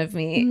version of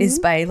me, is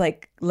by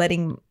like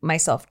letting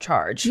myself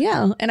charge.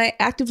 Yeah. And I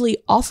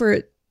actively offer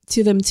it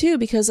to them too,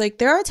 because like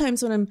there are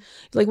times when I'm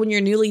like, when you're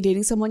newly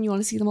dating someone, you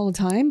want to see them all the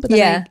time, but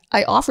then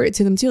I offer it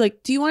to them too,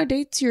 like, do you want to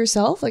date to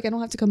yourself? Like, I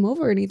don't have to come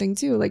over or anything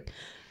too. Like,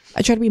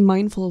 I try to be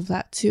mindful of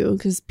that too,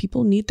 because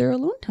people need their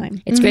alone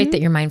time. It's great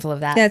that you're mindful of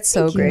that. That's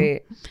so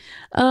great.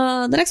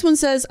 The next one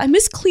says, I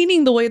miss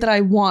cleaning the way that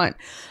I want.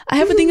 I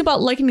have a thing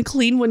about liking to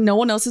clean when no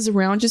one else is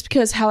around, just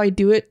because how I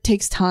do it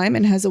takes time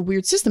and has a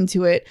weird system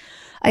to it.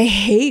 I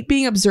hate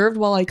being observed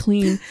while I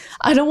clean.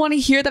 I don't want to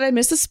hear that I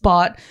missed a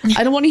spot.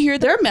 I don't want to hear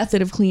their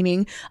method of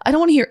cleaning. I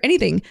don't want to hear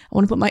anything. I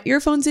want to put my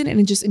earphones in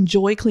and just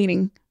enjoy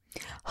cleaning.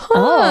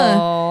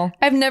 Oh.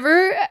 I've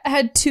never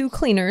had two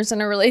cleaners in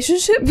a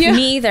relationship.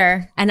 Me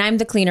either. And I'm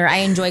the cleaner. I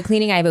enjoy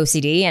cleaning. I have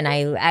OCD and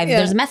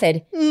there's a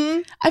method.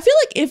 I feel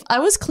like if I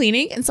was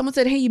cleaning and someone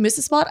said, hey, you missed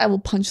a spot, I will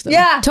punch them.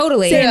 Yeah.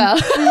 Totally. Yeah.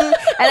 And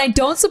I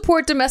don't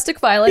support domestic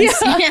violence.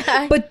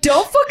 Yeah. But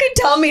don't fucking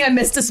tell me I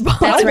missed a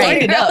spot. That's I'll right.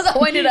 wind it up.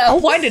 I'll wind it up. I'll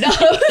wind it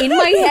up. In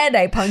my head,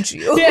 I punch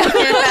you.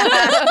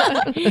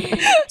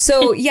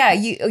 So yeah,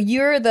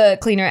 you're the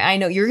cleaner. I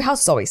know your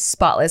house is always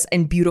spotless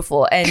and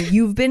beautiful, and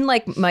you've been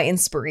like my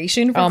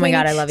inspiration for Oh my cleaning.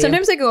 God, I love you.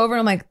 Sometimes I go over and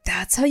I'm like,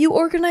 that's how you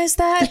organize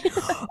that?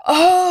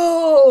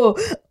 Oh,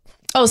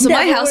 So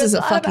my Never house is a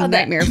would've thought fucking about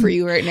that. nightmare for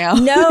you right now.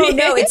 No,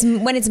 it's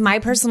when it's my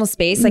personal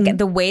space, like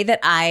the way that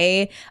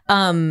I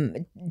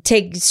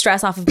take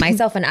stress off of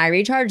myself and I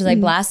recharge, like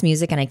blast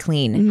music and I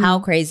clean. How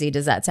crazy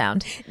does that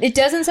sound? it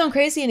doesn't sound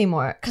crazy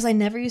anymore because I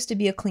never used to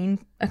be a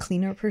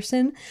cleaner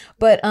person.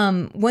 But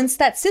once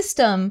that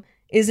system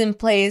is in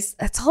place.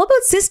 It's all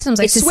about systems.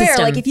 I It's a swear.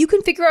 system. Like if you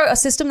can figure out a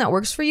system that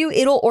works for you,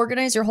 it'll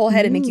organize your whole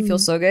head and make you feel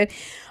so good.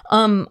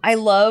 I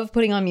love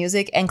putting on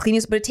music and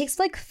cleaning, but it takes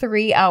like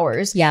 3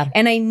 hours. Yeah.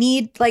 And I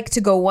need like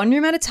to go one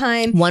room at a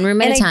time. One room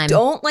at a time. I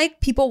don't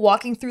like people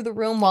walking through the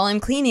room while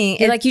I'm cleaning.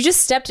 You're like, you just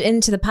stepped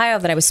into the pile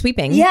that I was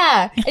sweeping.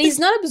 Yeah. And he's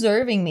not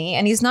observing me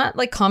and he's not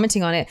like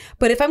commenting on it.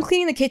 But if I'm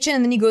cleaning the kitchen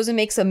and then he goes and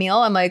makes a meal,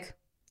 I'm like,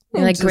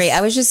 You're like, great.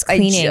 I was just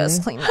cleaning. I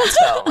just cleaned that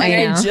stove. Like,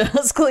 I know. I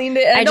just cleaned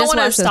it. And I don't just want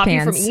to washed those stop you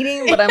from pans.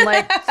 eating, but I'm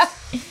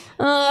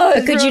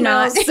like, could you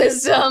not?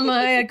 System.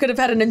 I could have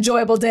had an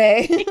enjoyable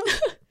day.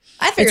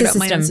 I figured It's a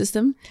out my own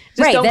system.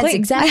 system. Right, don't that's clean.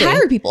 exactly. I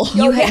hire people.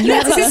 You have a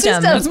That's my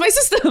system. That's my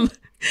system.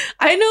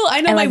 I know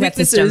I my like that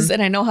weaknesses system.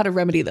 and I know how to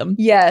remedy them.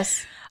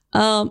 Yes.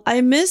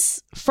 I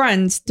miss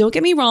friends. Don't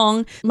get me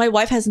wrong. My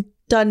wife has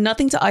done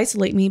nothing to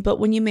isolate me, but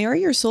when you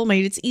marry your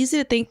soulmate, it's easy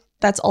to think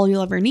that's all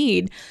you'll ever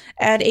need.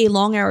 Add a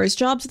long hours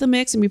job to the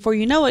mix, and before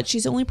you know it,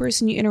 she's the only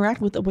person you interact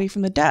with away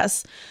from the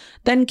desk.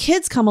 Then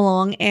kids come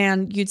along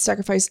and you'd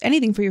sacrifice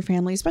anything for your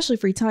family, especially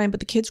free time, but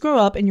the kids grow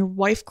up and your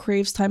wife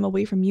craves time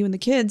away from you and the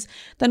kids.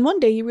 Then one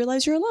day you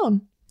realize you're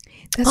alone.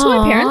 That's what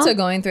my parents are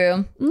going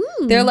through.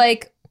 They're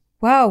like,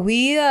 wow,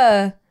 we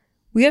have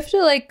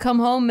to like come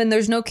home and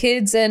there's no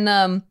kids and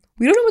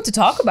we don't know what to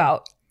talk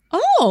about.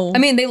 Oh. I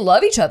mean, they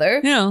love each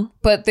other, yeah.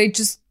 but they're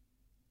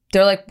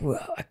like,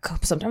 well,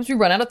 sometimes we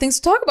run out of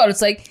things to talk about.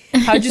 It's like,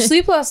 how'd you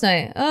sleep last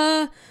night?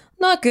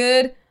 Not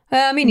good.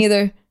 Me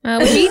neither. What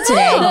did you eat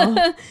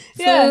today?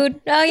 Yeah.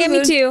 Food. Oh, yeah, me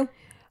Food. too.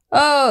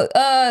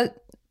 Oh,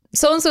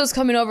 so-and-so's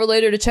coming over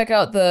later to check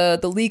out the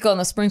leak on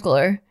the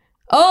sprinkler.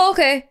 Oh,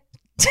 okay.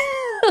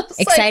 It's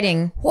like,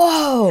 Exciting.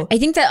 whoa. I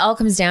think that all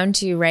comes down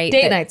to, right?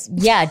 Date that- nights.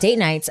 Yeah, date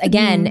nights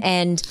again.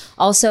 And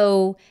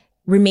also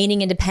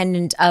remaining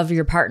independent of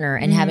your partner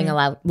and having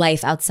a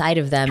life outside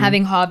of them.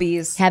 Having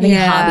hobbies. Having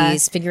Yeah.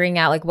 hobbies, figuring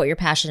out like what you're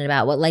passionate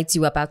about, what lights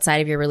you up outside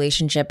of your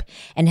relationship,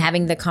 and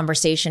having the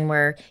conversation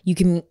where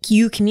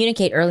you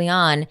communicate early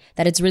on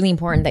that it's really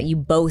important that you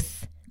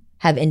both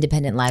have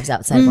independent lives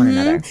outside of one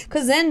another.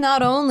 Because then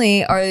not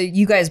only are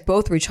you guys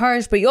both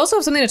recharged, but you also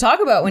have something to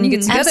talk about when you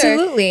get together.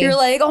 Absolutely. You're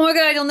like, oh my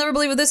God, you'll never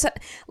believe what this.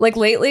 Like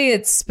lately,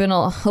 it's been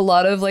a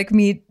lot of like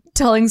me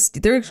telling,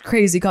 there's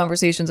crazy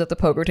conversations at the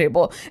poker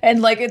table.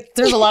 And like,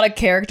 there's a lot of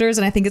characters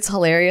and I think it's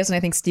hilarious. And I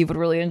think Steve would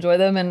really enjoy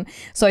them. And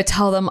so I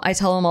tell them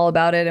all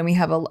about it and we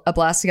have a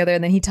blast together.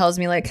 And then he tells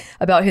me like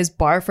about his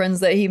bar friends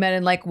that he met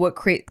and like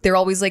they're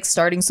always like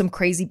starting some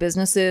crazy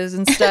businesses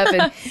and stuff.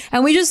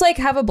 And we just like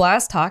have a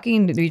blast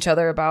talking to each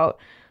other about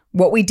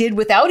what we did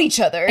without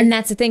each other. And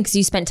that's the thing, because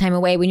you spent time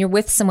away. When you're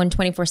with someone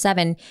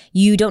 24/7,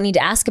 you don't need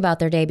to ask about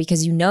their day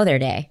because you know their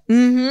day.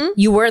 Mm-hmm.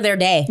 You were their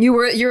day.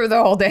 You're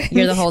the whole day.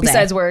 You're the whole day.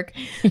 Besides work.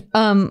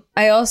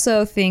 I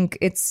also think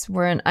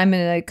I'm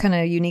in a kind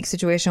of unique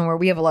situation where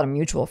we have a lot of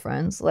mutual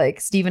friends.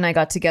 Like Steve and I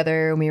got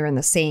together and we were in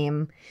the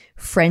same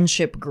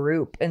friendship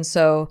group. And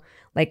so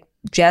like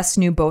Jess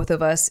knew both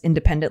of us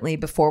independently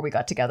before we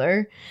got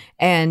together.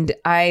 And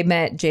I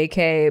met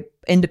JK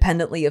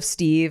independently of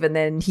Steve and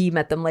then he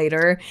met them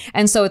later.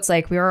 And so it's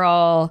like we were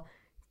all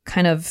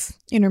kind of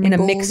in a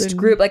mixed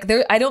group. Like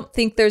I don't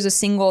think there's a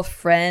single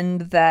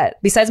friend that,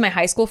 besides my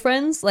high school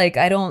friends, like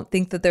I don't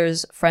think that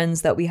there's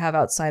friends that we have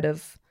outside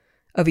of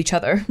each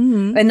other.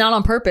 And not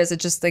on purpose.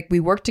 It's just like we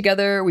work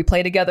together, we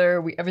play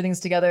together, everything's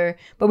together.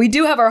 But we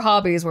do have our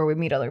hobbies where we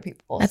meet other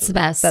people. That's the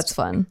best. That's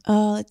fun.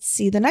 Let's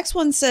see. The next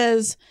one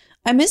says,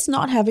 I miss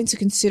not having to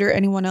consider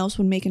anyone else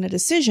when making a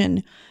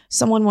decision.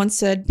 Someone once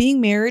said, being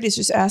married is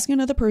just asking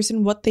another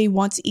person what they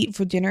want to eat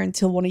for dinner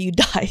until one of you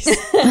dies.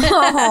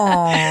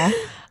 I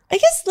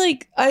guess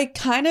like I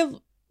kind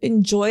of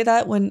enjoy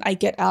that when I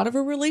get out of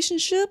a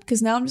relationship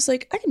because now I'm just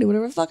like, I can do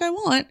whatever the fuck I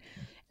want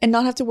and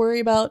not have to worry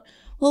about,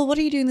 well, what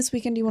are you doing this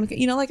weekend? Do you want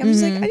to, like, I'm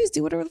just like, I just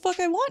do whatever the fuck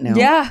I want now.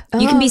 Yeah.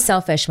 You can be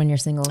selfish when you're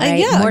single, right?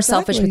 yeah, More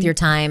selfish with exactly. your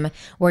time,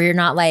 where you're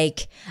not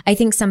like, I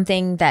think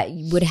something that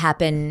would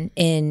happen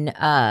in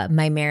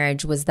my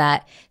marriage was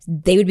that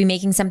they would be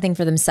making something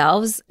for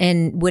themselves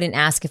and wouldn't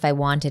ask if I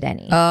wanted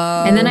any.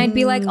 And then I'd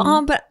be like,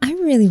 oh, but I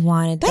really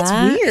wanted That's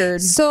that.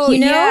 weird. So You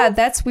know? yeah,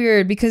 that's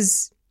weird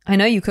because I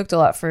know you cooked a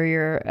lot for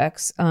your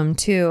ex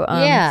too.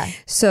 Yeah.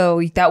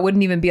 So that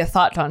wouldn't even be a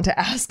thought to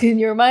ask in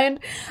your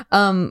mind.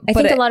 I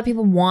think a lot of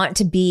people want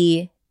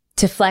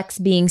to flex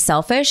being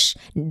selfish.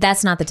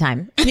 That's not the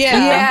time.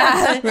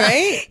 Yeah.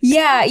 Right?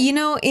 Yeah,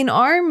 in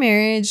our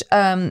marriage,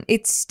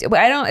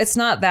 it's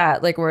not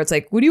that like where it's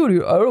like, what do you want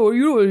to eat? I don't know what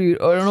you want to eat.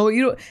 I don't know what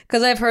you do.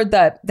 Because I've heard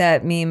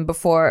that meme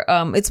before.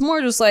 It's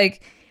more just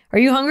like, are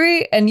you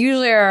hungry? And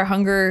usually our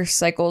hunger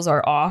cycles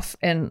are off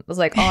and it's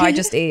like, oh, I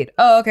just ate.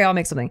 Oh, okay, I'll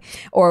make something.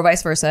 Or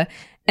vice versa.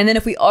 And then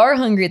if we are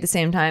hungry at the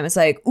same time, it's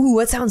like, ooh,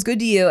 what sounds good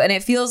to you? And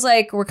it feels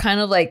like we're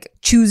kind of like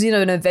choosing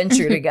an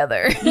adventure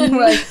together. We're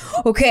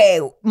like, okay,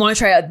 want to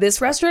try out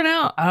this restaurant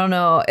out? I don't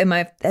know.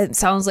 It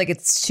sounds like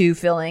it's too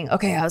filling.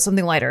 Okay, have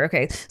something lighter.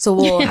 Okay,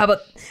 so how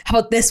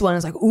about this one?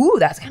 It's like, ooh,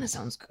 that kind of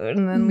sounds good.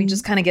 And then we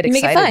just kind of get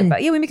excited about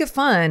it. Yeah, we make it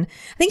fun.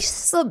 I think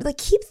just like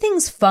keep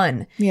things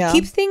fun. Yeah.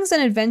 Keep things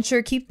an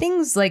adventure. Keep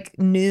things like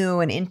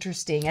new and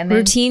interesting. And then,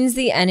 Routine's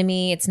the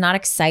enemy. It's not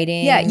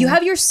exciting. yeah, you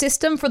have your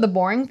system for the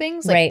boring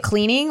things, like Right.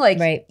 cleaning, like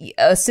Right.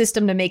 a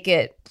system to make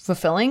it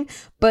fulfilling.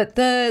 But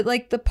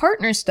the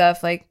partner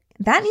stuff, like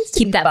that needs to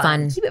Keep be that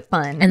fun. Keep it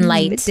fun And Keep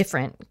light. it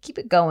different. Keep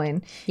it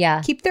going.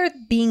 Yeah. Keep there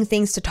being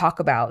things to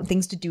talk about,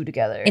 things to do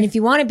together. And if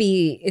you want to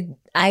be,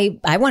 I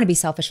want to be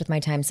selfish with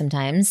my time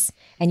sometimes,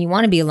 and you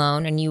want to be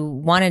alone, and you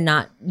want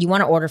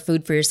to order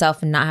food for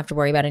yourself and not have to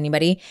worry about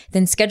anybody,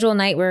 then schedule a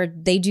night where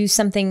they do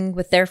something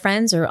with their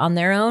friends or on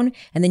their own,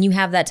 and then you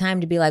have that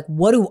time to be like,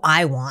 what do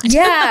I want?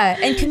 yeah,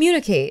 and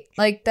communicate.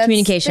 Like that's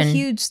Communication. the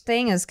huge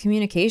thing. Is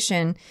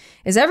communication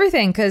is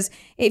everything. Because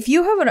if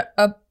you have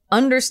a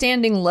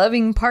understanding,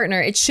 loving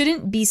partner, it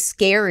shouldn't be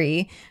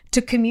scary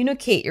to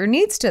communicate your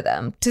needs to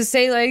them. To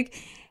say like,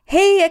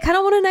 hey, I kind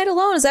of want a night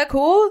alone. Is that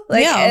cool?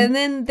 Like, Yeah. and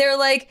then they're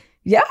like,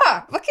 yeah,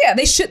 fuck yeah.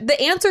 They should.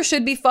 The answer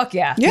should be fuck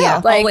yeah.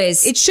 Yeah, like,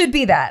 always. It should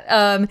be that.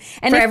 And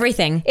For if,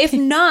 everything. if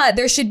not,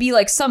 there should be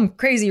like some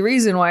crazy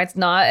reason why it's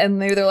not. And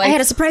they're like, I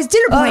had a surprise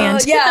dinner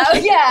planned. yeah.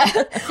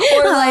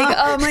 Or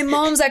like, my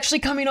mom's actually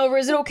coming over.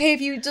 Is it okay if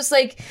you just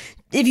like,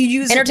 if you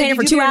use Entertain her if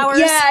for you 2 do hours?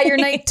 Yeah, your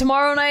night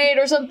tomorrow night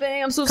or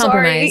something. I'm so sorry.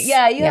 Compromise.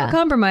 Yeah, you have Yeah. a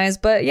compromise.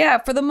 But yeah,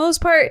 for the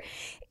most part,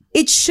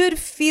 it should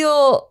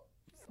feel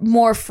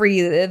more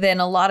free than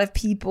a lot of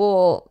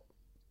people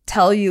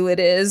tell you it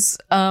is.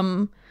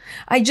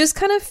 I just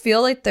kind of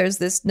feel like there's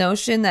this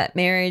notion that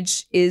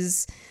marriage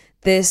is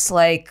this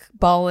like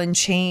ball and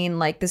chain,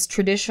 like this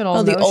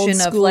traditional the old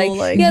notion of school, like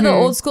like- the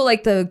old school,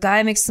 like the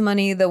guy makes the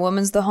money, the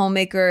woman's the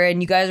homemaker,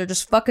 and you guys are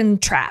just fucking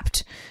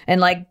trapped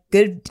and like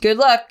good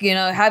luck,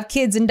 have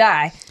kids and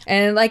die.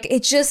 And like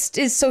it just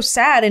is so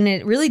sad, and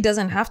it really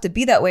doesn't have to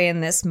be that way in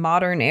this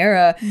modern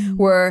era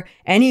where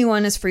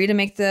anyone is free to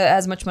make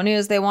as much money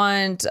as they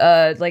want,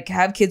 like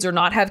have kids or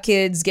not have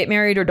kids, get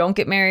married or don't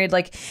get married.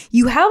 Like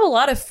you have a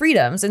lot of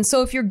freedoms. And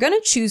so if you're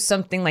gonna choose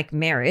something like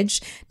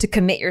marriage to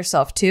commit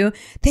yourself to,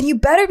 then you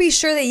better be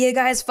sure that you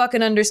guys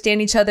fucking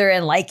understand each other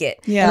and like it.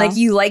 Yeah. And like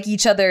you like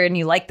each other and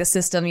you like the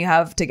system you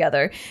have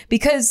together,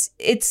 because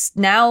it's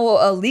now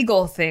a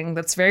legal thing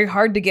that's very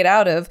hard to get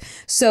out of.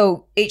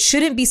 So it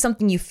shouldn't be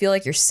something you feel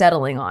like you're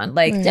settling on.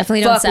 Like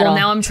Definitely don't fuck, settle. well,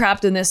 now I'm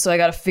trapped in this, so I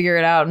got to figure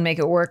it out and make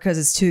it work because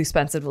it's too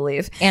expensive to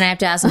leave. And I have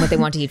to ask them what they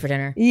want to eat for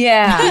dinner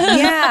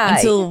Yeah.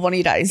 Until one of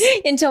you dies.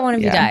 until one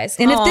of you dies.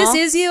 And Aw. if this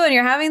is you and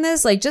you're having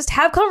this, like just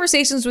have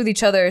conversations with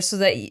each other so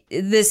that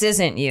this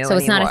isn't you. So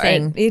it's not a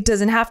anymore. thing. It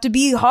doesn't have to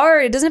be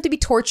hard. It doesn't have to be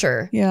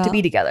torture Yeah. to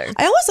be together.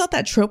 I always thought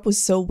that trope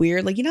was so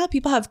weird. Like, how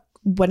people have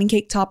wedding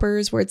cake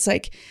toppers where it's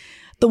like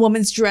the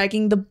woman's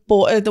dragging the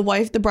boy, the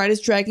wife, the bride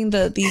is dragging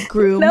the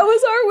groom. That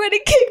was our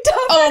wedding cake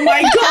topper. Oh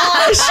my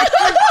gosh.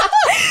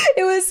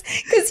 It was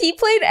because he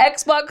played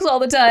Xbox all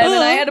the time,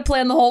 and I had to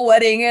plan the whole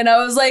wedding. And I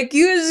was like,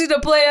 "You just need to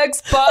play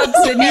Xbox."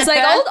 And he's like,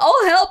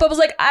 "I'll help." I was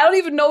like, "I don't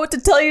even know what to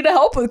tell you to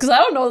help with because I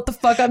don't know what the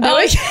fuck I'm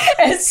doing."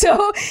 And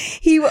so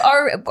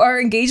our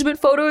engagement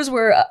photos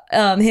were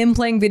him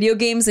playing video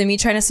games and me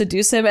trying to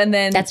seduce him, and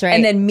then That's right.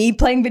 and then me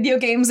playing video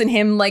games and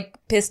him like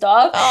pissed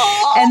off.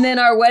 And then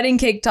our wedding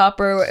cake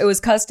topper, it was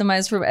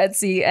customized from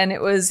Etsy, and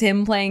it was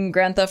him playing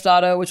Grand Theft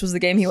Auto, which was the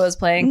game he was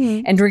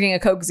playing, and drinking a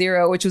Coke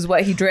Zero, which was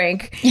what he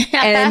drank,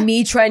 and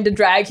me trying to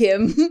drag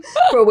him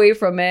away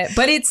from it.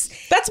 But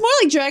That's more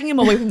like dragging him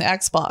away from the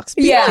Xbox.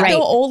 People Yeah. like Right.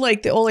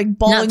 the old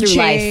ball Not and through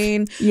life.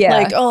 chain. Yeah.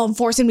 Like, oh, I'm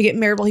forcing him to get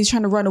married while he's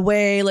trying to run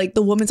away. Like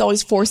the woman's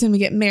always forcing him to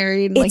get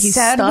married. And, like it's he's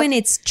sad stuck. when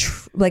it's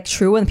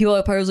true, when people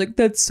are part like,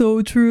 that's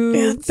so true,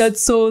 It's-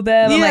 that's so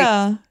them. I'm like,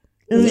 Yeah.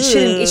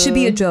 it should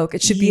be a joke.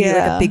 It should be like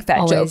Yeah. a big fat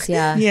Always, joke.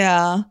 yeah.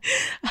 Yeah.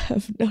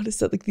 I've noticed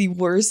that like the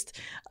worst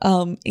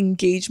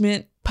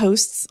engagement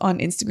posts on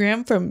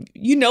Instagram from,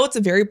 it's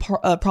a very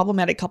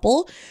problematic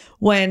couple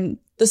when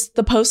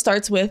the post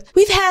starts with,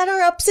 we've had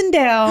our ups and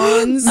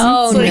downs.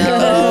 Oh, It's like,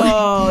 no.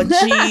 oh,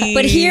 geez.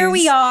 But here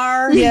we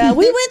are. Yeah,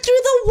 we went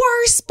through the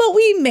worst, but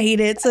we made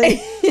it. It's like,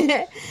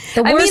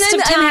 The I mean, worst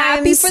of I'm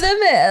happy times. for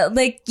them.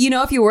 Like,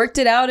 if you worked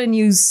it out and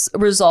you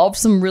resolved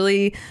some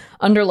really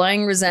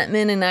underlying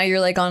resentment and now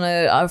you're like on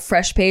a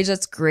fresh page,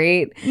 that's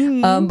great.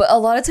 But a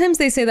lot of times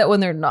they say that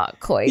when they're not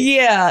quite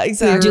yeah,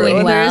 exactly. Doing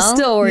they're well.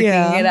 still working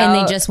Yeah. it out.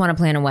 And they just want to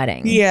plan a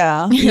wedding.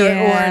 Yeah.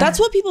 Yeah.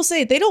 That's what people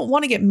say. They don't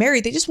want to get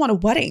married. They just want a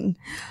wedding.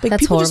 Like,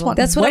 That's people just horrible. want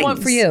That's what I want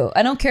for weddings. you.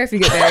 I don't care if you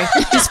get married.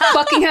 Just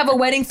fucking have a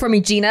wedding for me,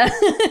 Gina.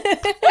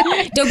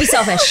 Don't be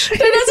selfish. There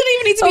doesn't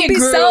even need to Don't be a be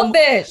groom.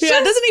 selfish. Yeah,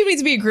 it doesn't even need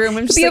to be a groom.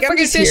 I'm just Be like, a I'm freaking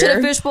just fish in here.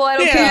 a fishbowl. I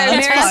don't Yeah, care.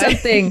 that's Marry fine.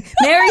 something.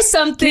 Marry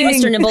something.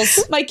 Mr. Nibbles.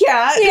 My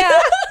cat.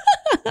 Yeah.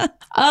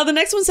 The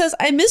next one says,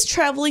 I miss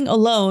traveling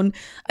alone.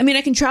 I mean,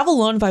 I can travel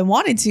alone if I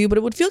wanted to, but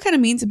it would feel kind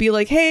of mean to be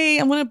like, hey,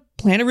 I'm going to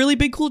plan a really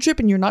big cool trip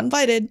and you're not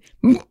invited.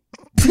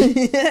 Tiff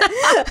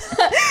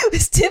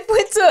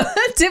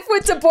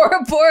went to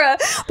Bora Bora,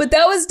 but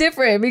that was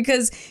different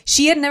because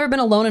she had never been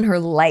alone in her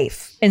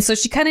life, and so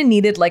she kind of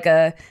needed like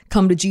a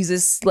come to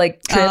Jesus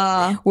like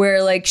trip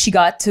where like she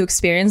got to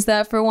experience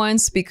that for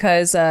once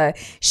because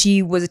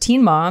she was a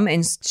teen mom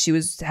and she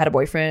had a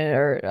boyfriend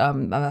or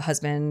a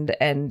husband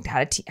and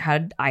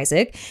had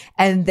Isaac,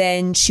 and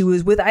then she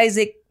was with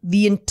Isaac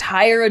the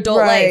entire adult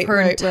life,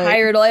 her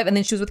entire adult life, and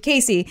then she was with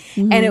Casey,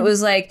 and it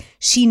was like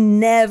she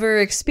never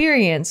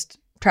experienced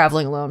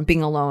traveling alone,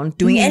 being alone,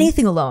 doing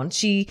anything alone.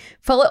 She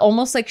felt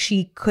almost like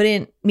she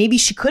couldn't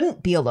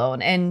be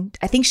alone. And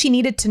I think she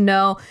needed to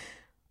know,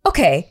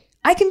 okay,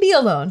 I can be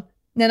alone.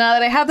 Now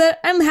that I have that,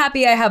 I'm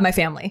happy I have my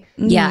family.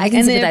 Yeah, I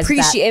can sympathize with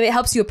that. It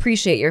helps you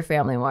appreciate your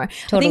family more.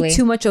 Totally. I think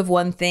too much of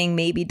one thing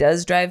maybe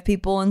does drive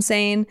people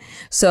insane.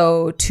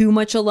 So too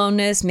much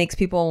aloneness makes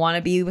people want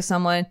to be with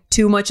someone.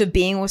 Too much of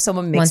being with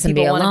someone makes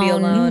people want to be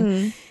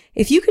alone.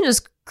 If you can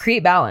just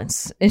create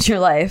balance in your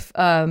life,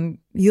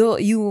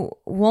 you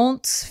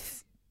won't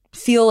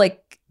feel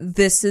like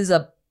this is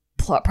a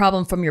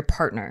problem from your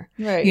partner.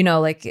 Right. You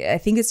know, like I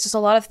think it's just a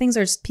lot of things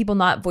are just people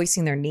not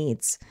voicing their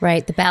needs.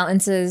 Right. The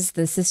balances,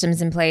 the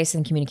systems in place,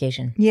 and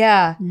communication.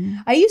 Yeah.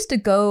 I used to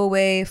go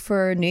away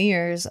for New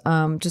Year's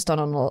just on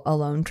a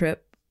lone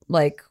trip,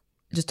 like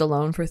just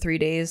alone for 3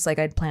 days. Like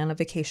I'd plan a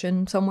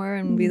vacation somewhere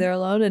and be there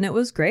alone, and it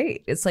was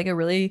great. It's like a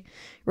really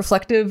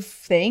reflective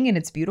thing, and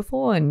it's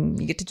beautiful,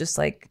 and you get to just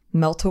like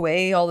melt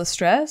away all the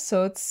stress.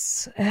 So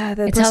it's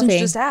the person should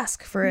just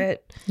ask for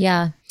it.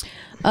 Yeah.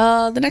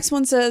 The next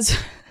one says,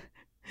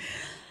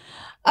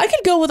 I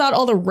could go without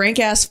all the rank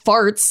ass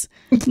farts.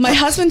 My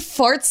husband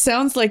farts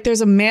sounds like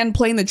there's a man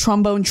playing the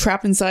trombone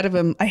trapped inside of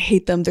him. I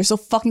hate them. They're so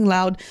fucking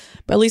loud,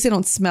 but at least they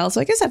don't smell. So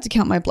I guess I have to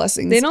count my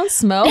blessings. They don't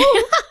smell?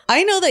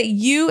 I know that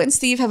you and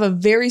Steve have a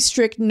very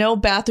strict no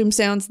bathroom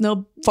sounds,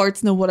 no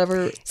farts, no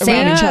whatever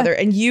around each other.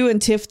 And you and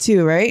Tiff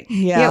too, right?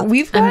 Yeah,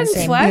 we've gotten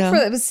flack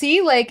for that.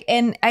 See, like,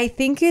 and I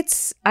think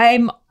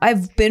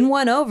I've been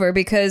won over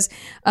because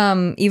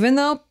even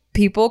though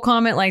people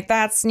comment like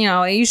that's, you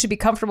know, you should be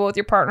comfortable with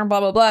your partner,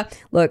 blah, blah, blah.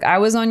 Look, I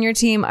was on your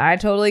team. I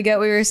totally get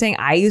what you were saying.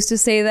 I used to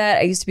say that.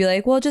 I used to be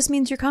like, well, it just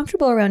means you're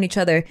comfortable around each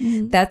other.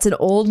 That's an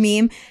old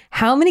meme.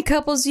 How many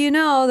couples do you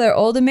know they're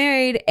old and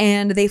married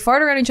and they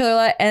fart around each other a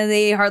lot and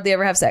they hardly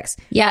ever have sex?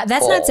 Yeah,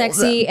 that's not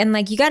sexy. And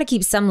like, you got to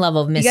keep some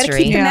level of mystery. You got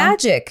to keep the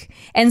magic.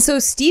 And so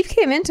Steve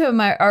came into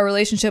our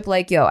relationship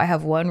like, yo, I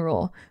have one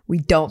rule. We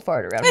don't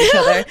fart around each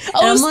other.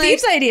 Oh, it was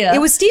Steve's idea. It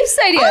was Steve's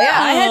idea.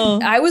 Yeah,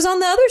 I was on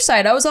the other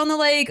side. I was on the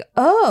like,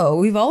 oh,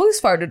 we've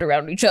always farted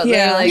around each other.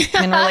 Yeah. Like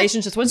in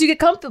relationships, once you get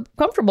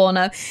comfortable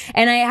enough.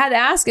 And I had to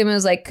ask him. It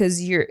was like,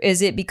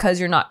 is it because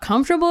you're not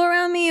comfortable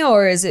around me,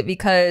 or is it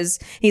because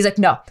he's like,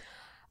 no.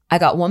 I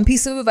got one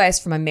piece of advice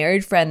from a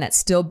married friend that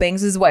still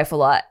bangs his wife a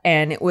lot,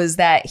 and it was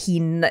that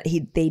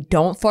they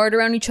don't fart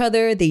around each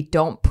other, they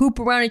don't poop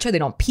around each other, they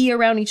don't pee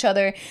around each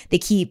other, they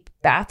keep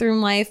bathroom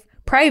life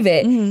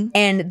private,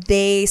 and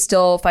they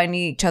still find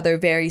each other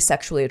very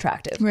sexually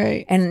attractive.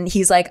 Right. And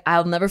he's like,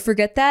 I'll never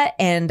forget that,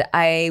 and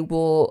I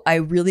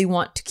really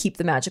want to keep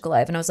the magic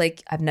alive. And I was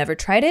like, I've never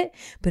tried it,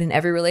 but in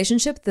every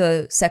relationship,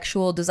 the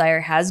sexual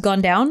desire has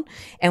gone down,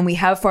 and we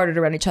have farted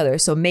around each other.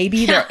 So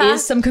maybe there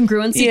is some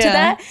congruency to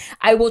that.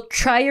 I will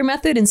try your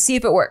method and see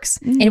if it works.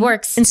 It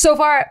works. And so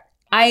far,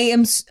 I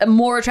am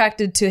more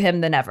attracted to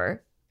him than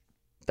ever.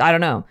 I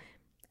don't know.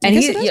 And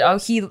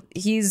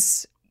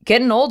he's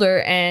getting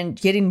older and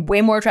getting way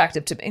more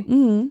attractive to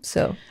me.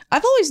 So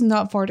I've always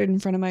not farted in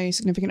front of my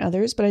significant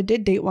others, but I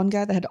did date one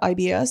guy that had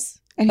IBS,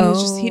 and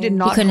he did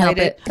not hide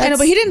it. I know,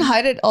 but he didn't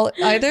hide it all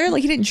either.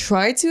 Like he didn't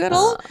try to at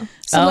all.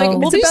 So like,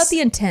 it's about the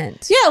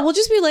intent. Yeah, we'll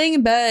just be laying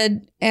in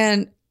bed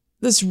and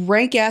this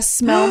rank ass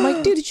smell. I'm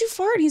like, dude, did you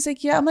fart? He's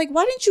like, yeah. I'm like,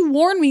 why didn't you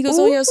warn me? He goes,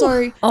 oh yeah,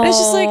 sorry. And it's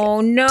just like,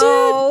 no,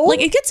 dude, like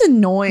it gets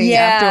annoying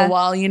after a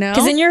while, you know?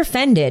 Because then you're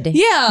offended.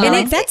 Yeah. And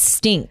like, that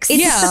stinks.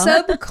 It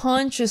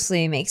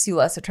subconsciously makes you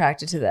less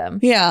attracted to them.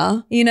 Yeah.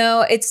 You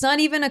know, it's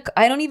not even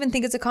I don't even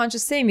think it's a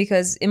conscious thing,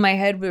 because in my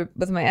head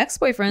with my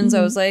ex-boyfriends,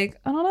 I was like,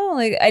 I don't know,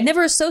 like I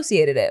never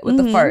associated it with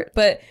the fart,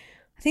 but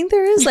I think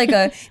there is like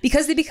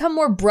because they become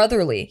more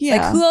brotherly. Yeah.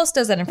 Like who else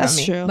does that in front of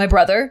me? True. My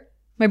brother.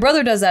 My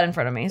brother does that in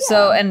front of me. Yeah.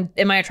 So, and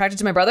am I attracted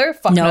to my brother?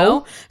 Fuck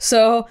no.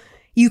 So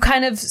you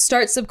kind of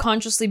start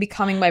subconsciously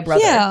becoming my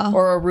brother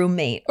or a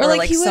roommate or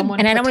like someone.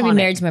 And I don't want to be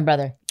married to my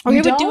brother. Or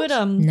you would do it.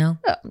 No.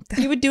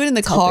 You would do it in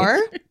the car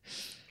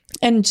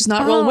and just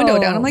not roll a window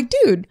down. I'm like,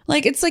 dude,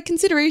 like it's like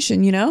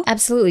consideration, you know?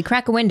 Absolutely.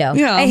 Crack a window.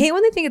 Yeah. I hate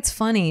when they think it's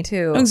funny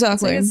too.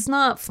 Exactly. It's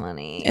not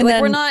funny. And like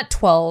then, we're not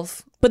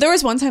 12. But there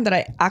was one time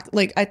that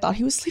I thought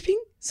he was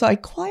sleeping, so I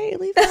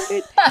quietly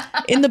farted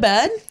in the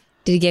bed.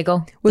 Did he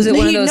giggle? Was it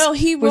one of those? No,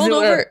 he rolled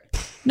over.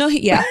 No,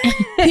 he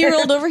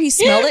rolled over. He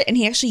smelled it and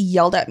he actually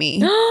yelled at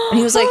me. And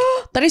he was like,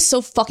 "That is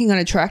so fucking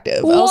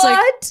unattractive." What? I was like,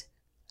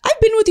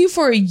 "I've been with you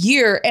for a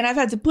year and I've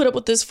had to put up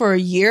with this for a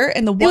year."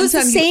 And the one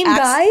time the same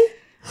guy.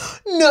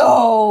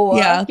 No.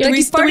 Yeah. You're like,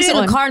 you the farted recent in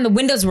the one. car and the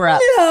windows were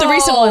up. The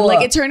recent one,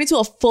 like it turned into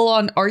a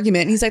full-on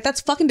argument. He's like,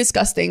 that's fucking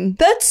disgusting.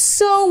 That's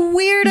so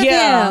weird of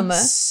him.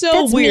 So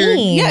That's weird.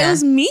 mean. Yeah, it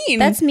was mean.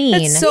 That's mean.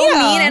 That's so Yeah.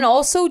 mean and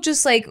also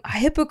just like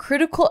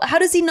hypocritical. How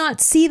does he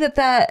not see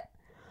that?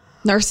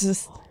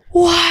 Narcissist.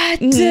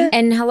 What?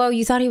 And hello,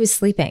 you thought he was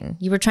sleeping.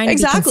 You were trying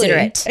to be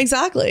considerate.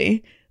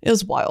 Exactly. It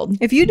was wild.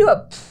 If you do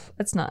a,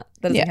 that's not.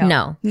 That doesn't Yeah. count.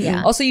 No.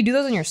 Yeah. Also, you do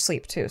those in your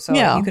sleep too. So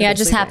Yeah. you could Yeah, have it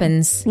just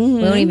been sleeping.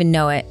 happens. We don't even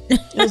know it. It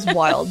was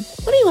wild.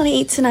 What do you want to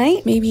eat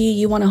tonight? Maybe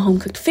you want a home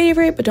cooked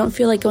favorite but don't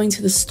feel like going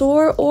to the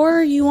store,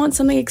 or you want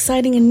something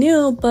exciting and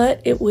new, but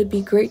it would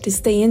be great to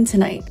stay in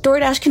tonight.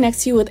 DoorDash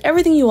connects you with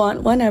everything you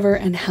want, whenever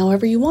and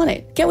however you want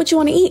it. Get what you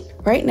want to eat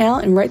right now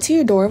and right to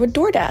your door with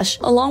DoorDash.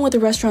 Along with the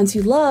restaurants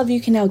you love,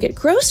 you can now get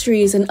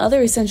groceries and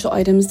other essential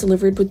items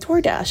delivered with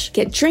DoorDash.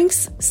 Get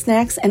drinks,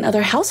 snacks, and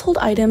other household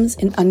items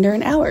in under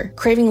an hour.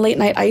 Craving late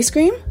night ice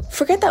cream?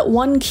 Forget that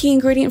one key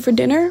ingredient for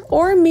dinner,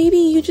 or maybe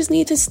you just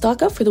need to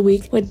stock up for the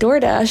week. With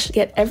DoorDash,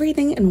 get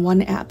everything in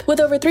one app.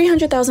 With over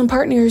 300,000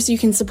 partners, you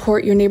can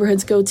support your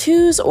neighborhood's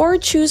go-tos or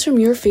choose from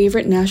your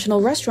favorite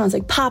national restaurants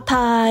like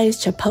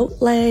Popeyes,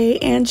 Chipotle,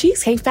 and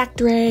Cheesecake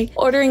Factory.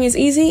 Ordering is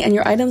easy, and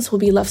your items will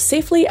be left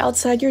safely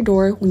outside your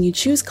door when you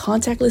choose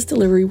contactless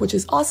delivery, which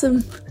is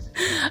awesome.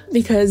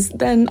 Because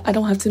then I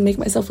don't have to make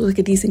myself look like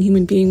a decent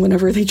human being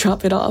whenever they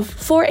drop it off.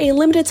 For a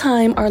limited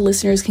time, our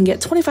listeners can get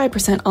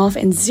 25% off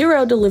and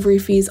 0 delivery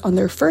fees on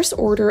their first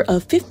order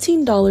of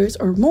 $15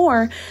 or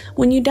more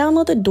when you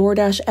download the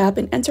DoorDash app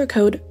and enter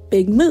code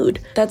BIGMOOD.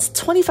 That's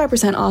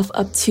 25% off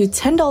up to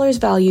 $10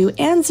 value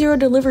and 0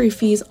 delivery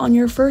fees on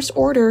your first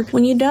order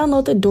when you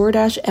download the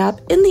DoorDash app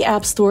in the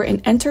App Store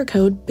and enter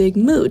code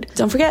BIGMOOD.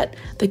 Don't forget,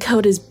 the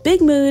code is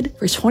BIGMOOD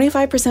for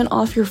 25%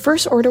 off your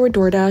first order with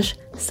DoorDash.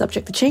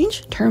 Subject to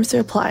change, terms to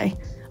apply.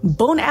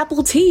 Bon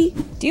apple tea.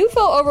 Do you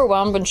feel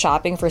overwhelmed when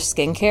shopping for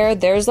skincare?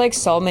 There's like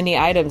so many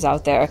items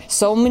out there,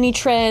 so many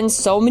trends,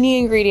 so many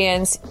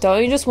ingredients.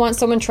 Don't you just want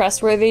someone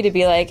trustworthy to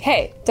be like,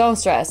 hey, don't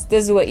stress,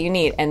 this is what you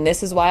need, and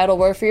this is why it'll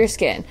work for your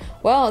skin?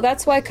 Well,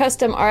 that's why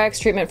Custom RX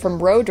treatment from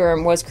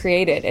Roderm was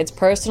created. It's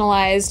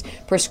personalized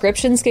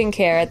prescription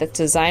skincare that's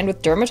designed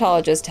with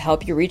dermatologists to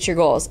help you reach your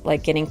goals,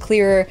 like getting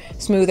clearer,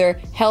 smoother,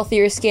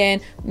 healthier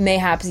skin,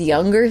 mayhaps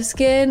younger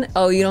skin.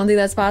 Oh, you don't think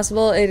that's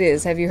possible? It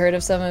is. Have you heard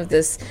of some of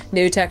this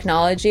new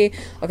technology?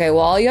 Okay,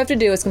 well, all you have to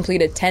do is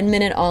complete a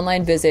 10-minute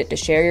online visit to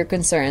share your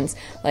concerns,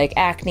 like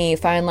acne,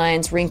 fine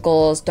lines,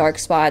 wrinkles, dark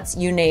spots,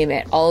 you name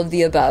it, all of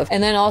the above.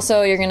 And then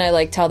also you're gonna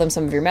like tell them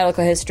some of your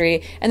medical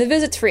history, and the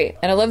visit's free.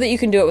 And I love that you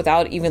can do it without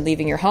even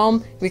leaving your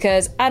home,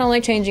 because I don't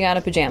like changing out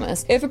of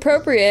pajamas. If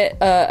appropriate,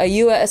 a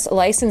U.S.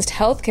 licensed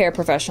healthcare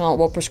professional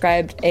will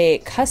prescribe a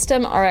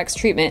custom RX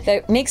treatment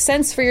that makes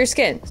sense for your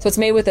skin. So it's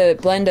made with a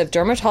blend of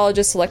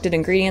dermatologist selected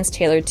ingredients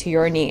tailored to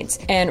your needs.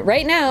 And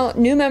right now,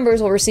 new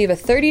members will receive a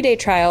 30-day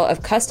trial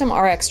of custom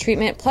RX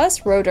treatment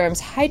plus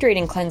Roderm's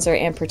hydrating cleanser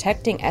and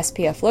protecting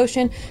SPF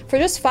lotion for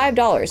just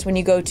 $5 when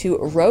you go to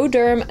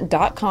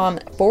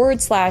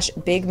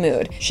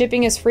roderm.com/bigmood.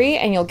 Shipping is free,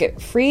 and you'll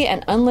get free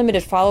and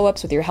unlimited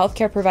follow-ups with your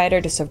healthcare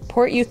provider to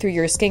support you through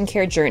your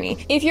skincare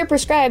journey. If you're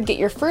prescribed, get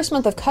your first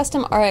month of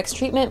custom RX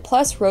treatment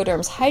plus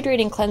Roderm's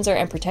hydrating cleanser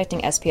and protecting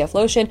SPF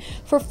lotion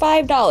for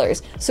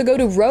 $5. So go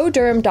to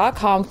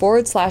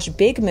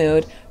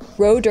roderm.com/bigmood,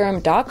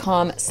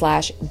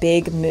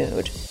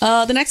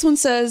 roderm.com/bigmood. The next one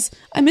says,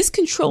 I miss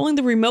controlling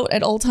the remote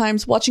at all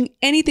times, watching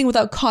anything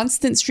without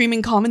constant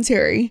streaming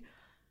commentary.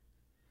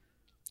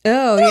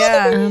 Oh,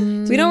 yeah.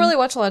 We don't really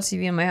watch a lot of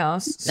TV in my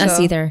house. Us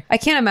so either. I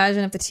can't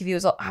imagine if the TV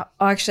was all...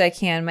 Oh, actually, I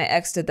can. My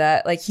ex did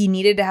that. Like, he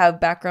needed to have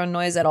background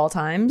noise at all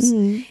times.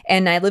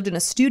 And I lived in a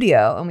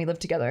studio, and we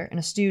lived together in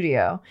a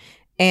studio.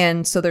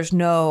 And so there's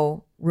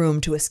no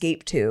room to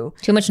escape to.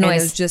 Too much And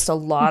noise. it was just a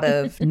lot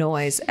of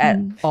noise at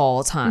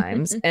all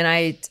times.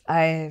 And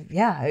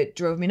it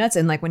drove me nuts.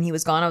 And like when he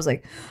was gone, I was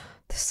like,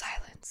 the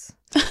silence.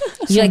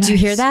 You're like, do you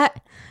hear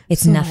that?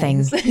 It's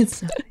nothing.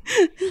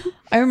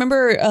 I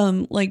remember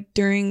like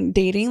during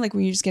dating, like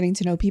when you're just getting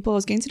to know people, I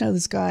was getting to know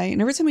this guy, and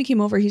every time we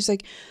came over, he's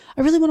like,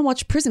 I really want to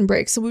watch Prison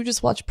Break. So we would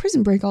just watch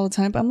Prison Break all the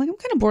time. But I'm like, I'm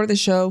kind of bored of the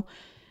show.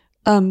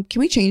 Can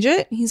we change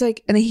it? He's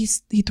like, and then he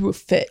threw a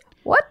fit.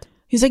 What?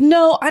 He's like,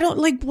 no, I don't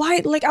like,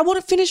 why? Like, I want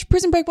to finish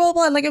Prison Break, blah,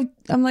 blah, blah. Like,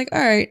 I'm like, all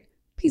right,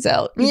 peace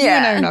out. You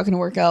and I are not going to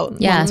work out.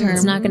 Yeah, long term.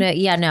 it's not gonna.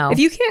 Yeah, no. If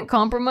you can't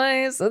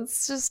compromise,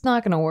 it's just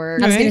not going to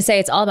work. I was gonna say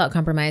it's all about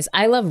compromise.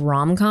 I love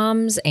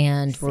rom-coms,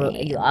 and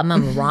I'm a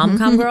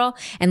rom-com girl,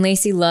 and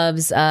Lacey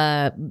loves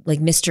like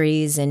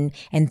mysteries and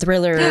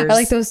thrillers. I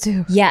like those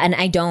too. Yeah, and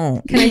I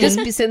don't. Can I just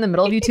be sit in the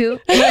middle of you two?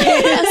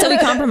 So we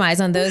compromise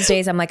on those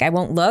days. I'm like, I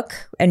won't look,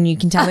 and you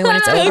can tell me when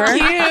it's over.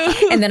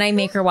 And then I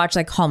make her watch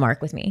like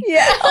Hallmark with me.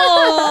 Yeah.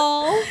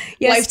 Oh,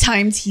 Yes.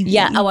 Lifetime TV.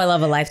 Yeah. Oh, I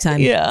love a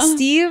Lifetime. Yeah.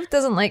 Steve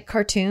doesn't like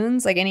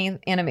cartoons, like any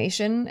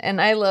animation,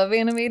 and I love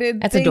animated.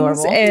 That's things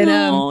adorable.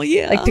 And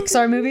yeah. like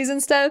Pixar movies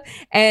and stuff.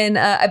 And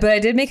but I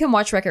did make him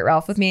watch Wreck-It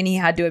Ralph with me, and he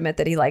had to admit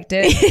that he liked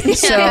it.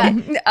 So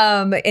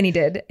and he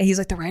did. And he's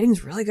like, the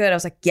writing's really good. I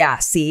was like, yeah,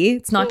 see,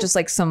 it's not just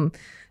like some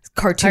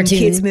cartoon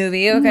kids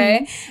movie,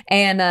 okay?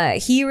 And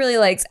he really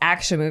likes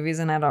action movies,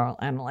 and I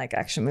don't like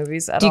action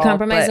movies at all. Do you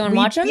compromise but and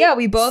watch them? Yeah,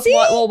 we both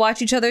will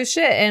watch each other's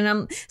shit,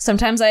 and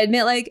sometimes I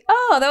admit like,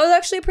 oh, that was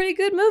actually a pretty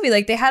good movie.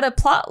 Like they had a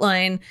plot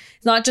line,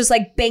 not just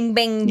like bang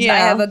bang, I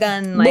have a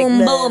gun, like Boom,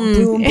 the boom.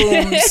 boom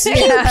booms.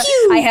 Yeah.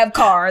 I have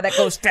car that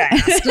goes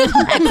fast.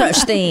 I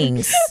crush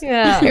things.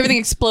 Yeah. Everything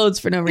explodes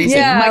for no reason.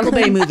 Yeah. Michael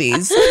Bay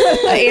movies.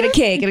 I ate a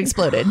cake and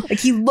exploded. Like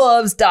he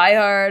loves Die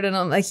Hard, and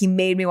I'm like he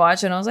made me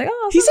watch it, and I was like,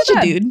 oh, He's it's such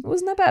not a bad. dude. It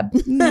wasn't that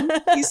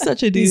bad. He's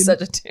such a dude. He's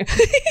such a dude.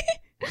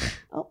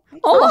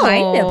 Oh, hi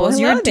nipples.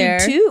 You're a hello dude there.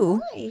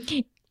 too.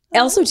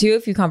 Also, too,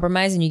 if you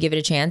compromise and you give it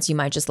a chance, you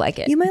might just like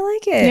it. You might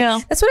like it. Yeah.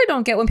 That's what I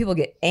don't get when people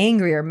get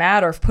angry or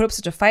mad or put up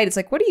such a fight. It's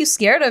like, what are you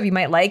scared of? You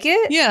might like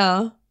it.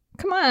 Yeah.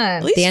 Come on.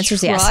 At least The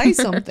answer's yes. try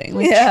something.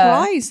 Like, Yeah.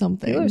 try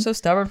something. People are so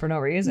stubborn for no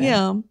reason.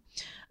 Yeah.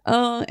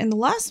 And the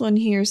last one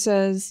here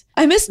says,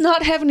 I miss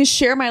not having to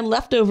share my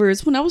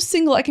leftovers. When I was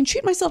single, I can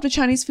treat myself to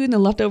Chinese food and the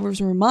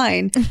leftovers were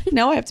mine.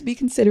 Now I have to be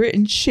considerate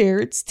and share.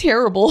 It's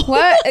terrible.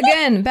 What?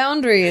 Again,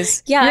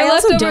 boundaries. Yeah, Your I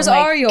also leftovers don't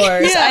like- are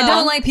yours. Yeah. I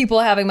don't like people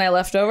having my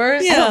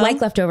leftovers. I don't like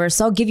leftovers,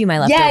 so I'll give you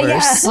my Yeah,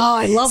 leftovers. yeah. Oh,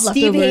 I love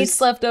Steve leftovers.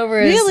 hates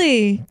leftovers.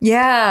 Really?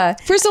 Yeah.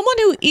 For someone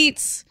who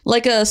eats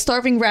like a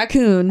starving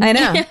raccoon. I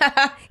know.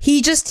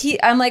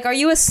 I'm like, are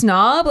you a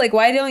snob? Like,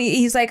 why don't you?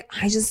 He's like,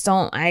 I just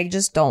don't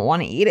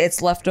want to eat it.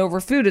 It's leftover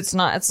food. It's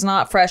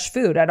not fresh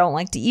food. I don't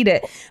like to eat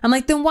it. I'm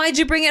like, then why'd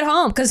you bring it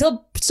home? Because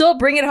he'll still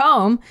bring it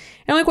home. And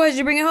I'm like, why did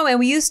you bring it home? And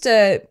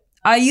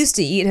I used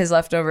to eat his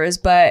leftovers,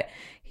 but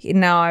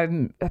now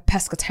I'm a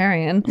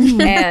pescatarian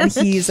and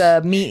he's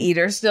a meat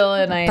eater still.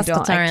 And I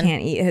Pescatarian.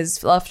 can't eat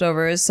his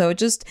leftovers. So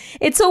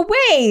it's a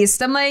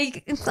waste. I'm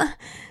like,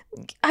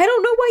 I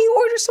don't know why you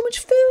order so much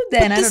food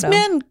then. But I this don't know.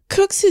 man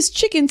cooks his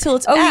chicken till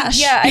it's Oh ash.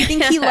 yeah, I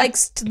think he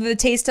likes the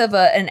taste of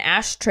an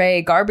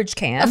ashtray garbage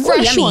can, A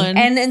fresh one.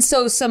 and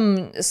so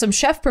some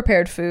chef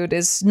prepared food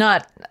is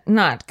not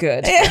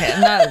good for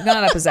him,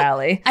 not up his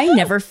alley. I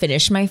never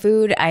finish my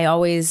food.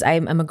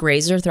 I'm a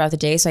grazer throughout the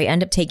day, so I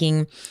end up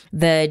taking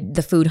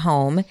the food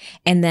home,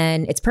 and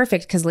then it's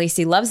perfect because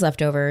Lacey loves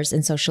leftovers,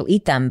 and so she'll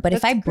eat them. But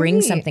if I bring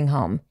great. something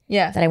home,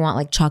 Yeah. that I want,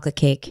 like chocolate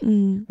cake,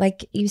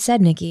 like you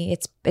said, Nikki,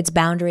 it's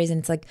boundaries, and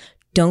it's like,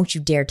 don't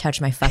you dare touch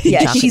my fucking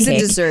Yeah, chocolate she's cake.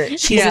 a dessert.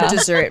 She's a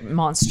dessert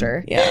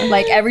monster. Yeah.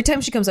 Like every time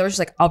she comes over, she's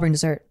like, "I'll bring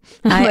dessert."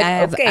 I'm like,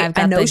 I've got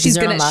I know the she's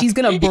dessert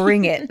gonna unlock.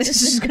 bring it.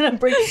 She's gonna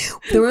bring.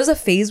 There was a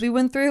phase we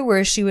went through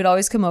where she would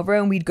always come over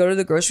and we'd go to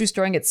the grocery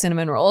store and get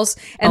cinnamon rolls,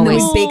 and then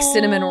we'd bake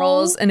cinnamon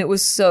rolls, and it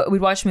was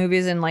we'd watch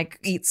movies and like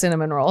eat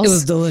cinnamon rolls. It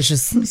was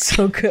delicious.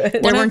 so good.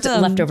 There One of weren't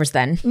them- leftovers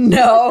then.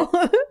 No.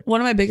 One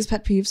of my biggest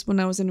pet peeves when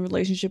I was in a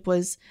relationship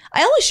was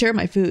I always share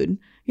my food.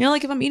 You know,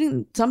 like if I'm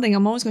eating something,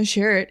 I'm always going to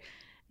share it.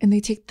 And they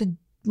take the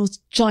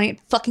most giant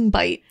fucking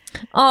bite.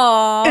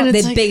 Oh, And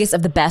it's the like- biggest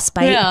of the best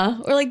bite. Yeah.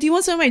 Or like, do you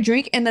want some of my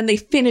drink? And then they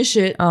finish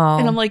it. Oh.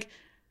 And I'm like,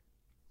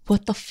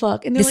 what the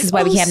fuck? And they're This like, is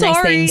why we have nice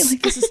sorry.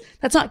 things. Like,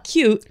 that's not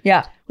cute.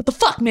 Yeah. What the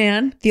fuck,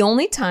 man? The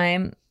only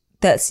time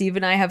that Steve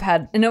and I have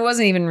had, and it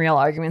wasn't even real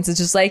arguments, it's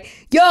just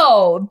like,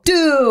 yo,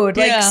 dude,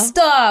 like, Yeah.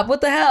 stop,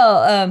 what the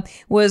hell,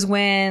 was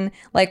when,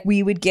 like,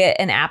 we would get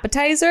an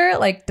appetizer,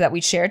 like, that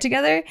we'd share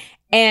together,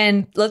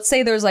 and let's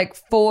say there's, like,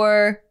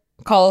 4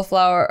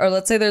 cauliflower, or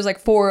let's say there's, like,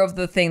 4 of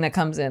the thing that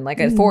comes in, like,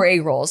 4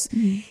 egg rolls.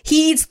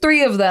 He eats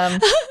 3 of them,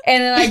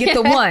 and then I get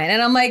the 1,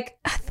 and I'm like,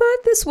 I thought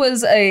this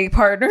was a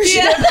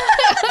partnership.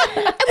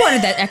 I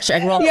wanted that extra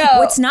egg roll. Yeah.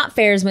 What's not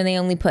fair is when they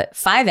only put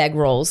 5 egg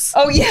rolls.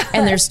 Oh, yeah.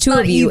 And there's 2 Not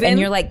of you, even. and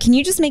you're like, can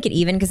you just make it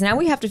even? Because now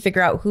we have to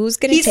figure out who's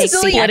going to He'd take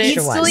still the eat, extra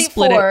he'd one. still eat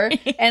Split 4,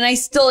 and I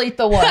still eat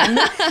the 1.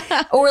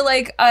 Or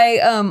like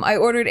I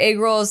ordered egg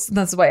rolls.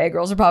 That's why egg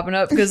rolls are popping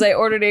up, because I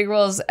ordered egg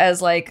rolls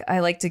as like I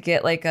like to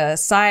get like a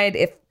side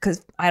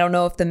because I don't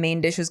know if the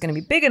main dish is going to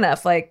be big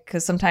enough. Like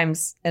because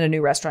sometimes in a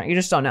new restaurant you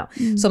just don't know.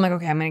 So I'm like,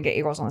 okay, I'm going to get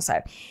egg rolls on the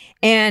side,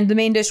 and the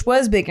main dish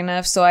was big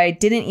enough, so I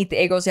didn't eat the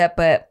egg rolls yet,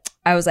 but.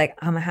 I was like,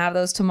 I'm gonna have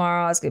those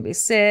tomorrow. It's gonna be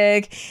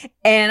sick.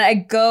 And I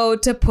go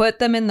to put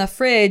them in the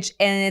fridge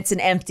and it's an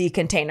empty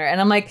container. And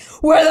I'm like,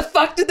 where the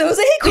fuck did those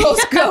egg rolls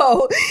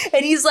go?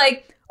 And he's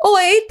like, oh,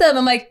 I ate them.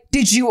 I'm like,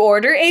 did you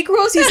order egg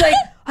rolls? He's like,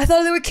 I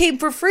thought they came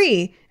for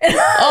free. And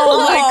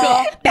Oh my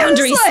God.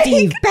 Boundaries, like-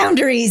 Steve.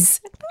 Boundaries.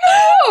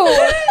 no, they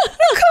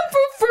don't come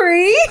for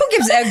free. Who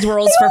gives egg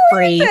rolls for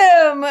free?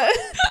 Them.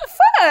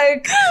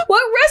 Fuck.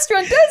 What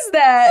restaurant does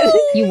that?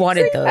 You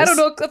wanted those. I don't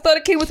know. I thought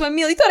it came with my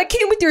meal. You thought it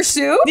came with your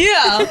soup?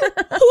 Yeah. Who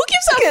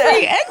gives out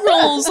free egg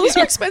rolls? Those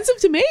are expensive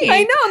to me.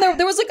 I know. And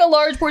there was like a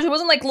large portion. It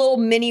wasn't like little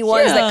mini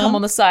ones Yeah. that come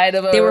on the side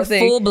of a They were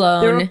thing.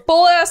 full-blown. They were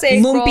full ass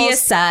egg Lumpia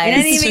rolls. size. And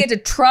I didn't even get to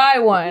try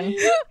one.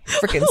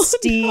 Freaking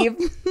Steve.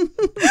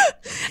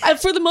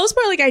 For the most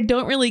part, like I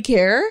don't really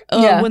care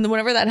Yeah.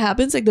 whenever that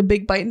happens, like the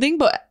big bite thing.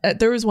 But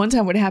there was one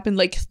time when it happened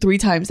like 3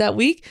 times that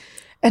week,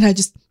 and I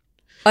just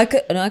I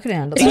could handle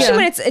that. Especially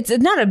when it's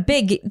not a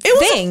big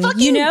thing,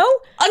 you know?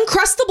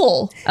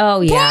 uncrustable. Oh,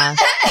 yeah.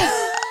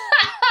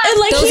 And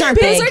like Those aren't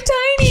Those big. are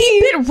tiny. He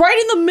bit right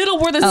in the middle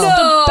where the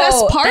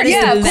best part That is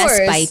is. the of best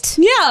course. bite.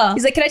 Yeah.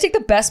 He's like, can I take the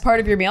best part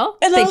of your meal?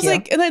 And Thank I was you.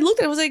 like, and I looked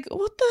at it, I was like,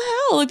 what the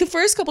hell? Like the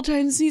first couple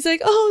times, he's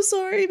like, oh,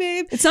 sorry,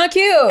 babe. it's not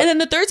cute. And then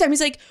the third time,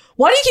 he's like,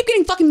 why do you keep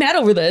getting fucking mad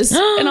over this?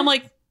 And I'm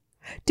like,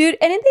 Dude,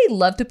 and they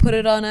love to put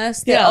it on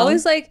us. They Yeah.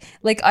 always like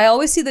I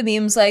always see the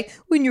memes like,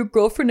 when your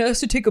girlfriend has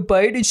to take a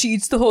bite and she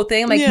eats the whole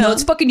thing. I'm like, Yeah. no,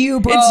 it's fucking you,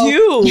 bro. It's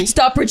you.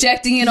 Stop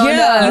projecting it on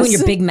Yeah. us. You and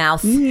your big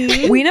mouth.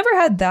 We never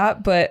had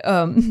that, but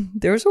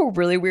there was a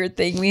really weird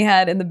thing we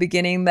had in the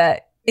beginning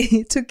that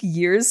it took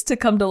years to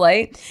come to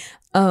light.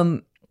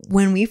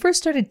 When we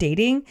first started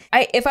dating,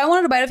 if I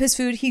wanted a bite of his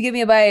food, he'd give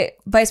me a bite,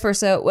 vice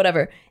versa,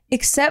 whatever.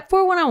 Except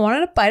for when I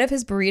wanted a bite of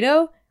his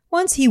burrito,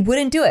 once he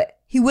wouldn't do it.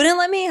 He wouldn't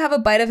let me have a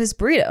bite of his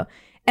burrito.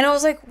 And I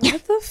was like,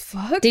 what the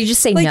fuck? Did you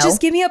just say like, no?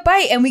 just give me a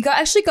bite. And we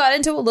actually got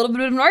into a little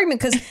bit of an argument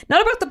because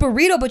not about the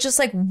burrito, but just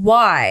like,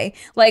 why?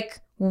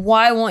 Like,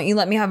 why won't you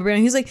let me have a burrito?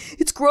 And he's like,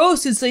 it's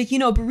gross. It's like,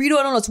 burrito,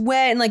 I don't know, it's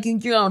wet. And like,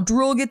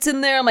 drool gets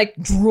in there. I'm like,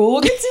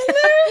 drool gets in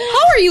there?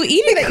 how are you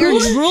eating that you're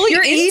drooling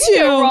You're into? eating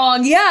it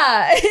wrong.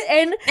 Yeah.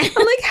 And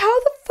I'm like, how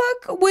the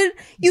fuck would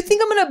you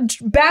think I'm going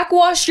to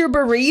backwash your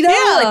burrito?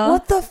 Yeah. Like,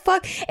 what the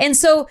fuck? And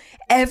so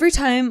every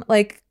time,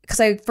 like, because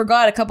I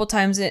forgot a couple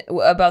times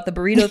about the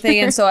burrito thing.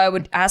 And so I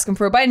would ask him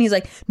for a bite and he's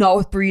like, not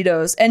with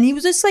burritos. And he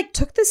was just like,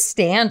 took the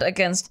stand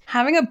against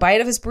having a bite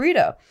of his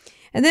burrito.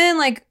 And then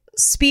like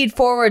speed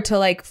forward to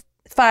like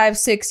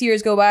 5-6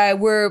 years go by.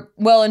 We're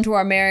well into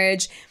our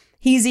marriage.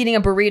 He's eating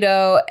a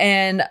burrito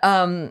and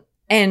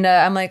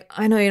I'm like,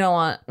 I know you don't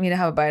want me to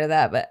have a bite of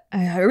that, but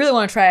I really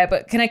want to try it.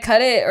 But can I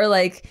cut it or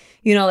like,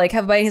 like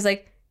have a bite? And he's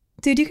like,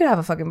 dude, you could have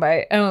a fucking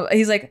bite. And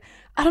he's like,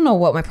 I don't know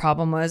what my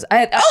problem was.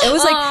 It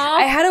was like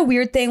I had a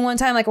weird thing one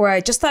time, like where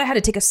I just thought I had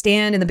to take a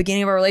stand in the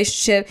beginning of our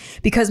relationship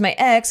because my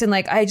ex, and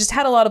like I just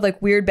had a lot of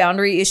like weird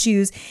boundary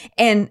issues.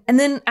 And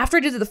then after I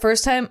did it the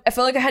first time, I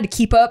felt like I had to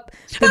keep up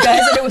the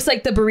guys that it was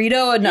like the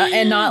burrito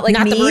and not like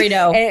Not me. the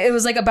burrito. And it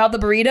was like about the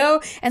burrito,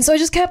 and so I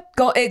just kept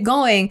it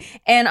going.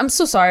 And I'm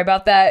so sorry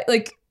about that.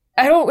 Like,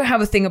 I don't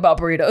have a thing about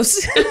burritos.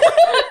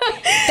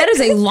 That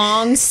is a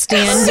long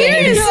standing.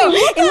 Seriously,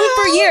 it went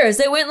for years.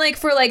 It went like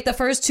for like the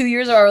first 2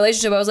 years of our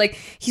relationship. I was like,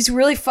 he's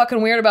really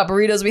fucking weird about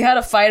burritos. We had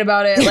a fight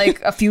about it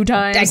like a few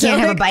times. I can't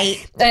have a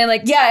bite. And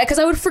like, yeah, because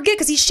I would forget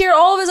because he shared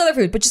all of his other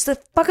food, but just the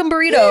fucking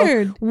burrito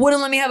Weird.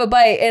 wouldn't let me have a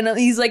bite. And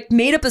he's like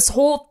made up this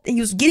whole. He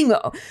was getting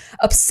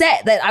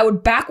upset that I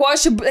would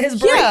backwash his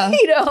burrito.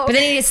 Yeah. But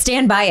then you need to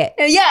stand by it.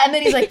 And yeah, and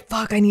then he's like,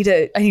 "Fuck, I need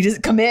to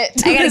commit.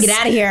 To I gotta this- get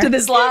outta here." to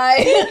this lie."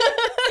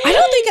 I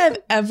don't think I've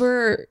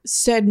ever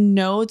said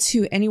no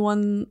to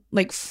anyone,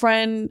 like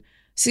friend,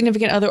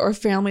 significant other, or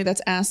family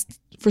that's asked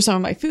for some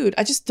of my food.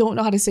 I just don't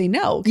know how to say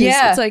no. 'Cause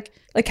Yeah. it's like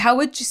How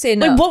would you say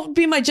no? like what would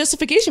be my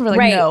justification for like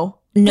Right. no?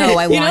 No,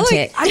 I You know, want like,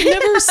 it. I've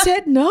never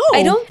said no.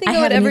 I don't think I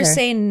I would haven't ever either.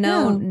 say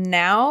no No.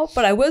 now,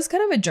 but I was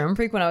kind of a germ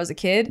freak when I was a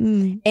kid.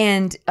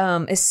 And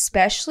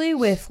especially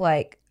with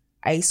like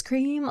ice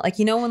cream, like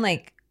when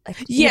like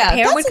Yeah, your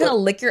parent would that's kind of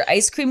lick your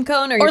ice cream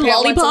cone or your Or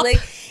parent wants to lollipop.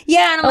 lick.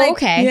 Yeah, and I'm like,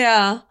 okay.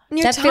 Yeah.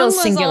 your That tongue feels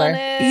was singular. on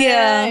it.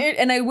 Yeah.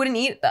 And I wouldn't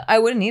eat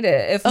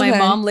it. If my Okay.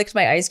 mom licked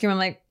my ice cream, I'm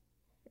like,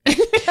 your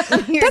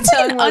That's like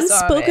tongue an was on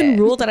unspoken it.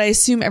 rule that I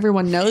assume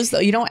everyone knows, though.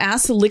 You don't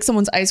ask to lick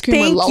someone's ice cream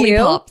Thank or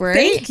lollipop, you. right?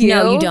 Thank you.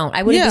 No, you don't.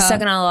 I wouldn't Yeah. be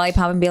sucking on a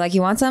lollipop and be like,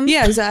 "You want some?"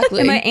 Yeah, exactly.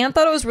 And my aunt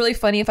thought it was really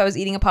funny if I was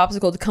eating a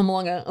popsicle to come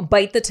along and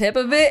bite the tip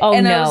of it. Oh,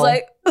 and I no. was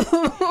like,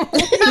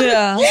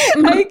 yeah.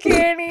 I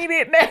can't eat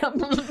it now.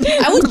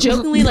 I would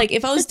jokingly, like,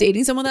 if I was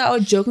dating someone that I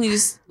would jokingly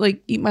just,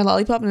 like, eat my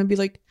lollipop and I'd be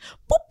like,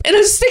 boop, and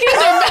I'd stick it in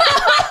their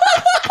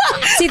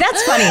mouth. See,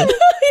 that's funny.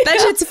 That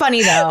shit's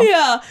funny though.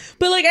 Yeah.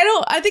 But, like,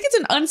 I think it's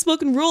an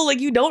unspoken rule. Like,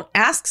 you don't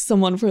ask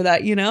someone for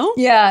that, you know?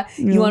 Yeah.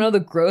 You want to know the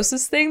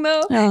grossest thing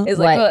though? Yeah. Is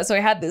like, What? so I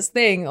had this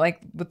thing like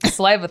with the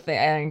saliva thing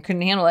and I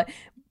couldn't handle it.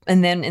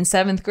 And then in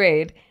 7th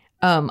grade,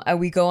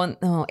 we go on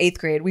 8th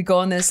grade, we go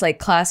on this like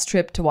class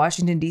trip to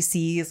Washington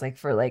DC. It's like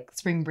for like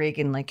spring break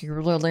and like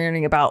you're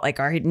learning about like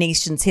our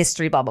nation's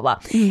history, blah blah blah.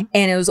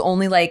 And it was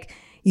only like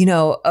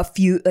a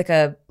few like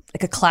a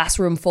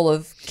classroom full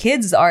of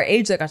kids our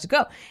age that got to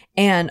go.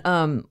 And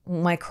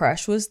my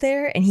crush was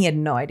there and he had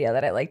no idea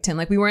that I liked him.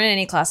 Like we weren't in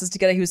any classes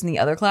together. He was in the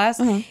other class.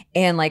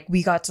 And like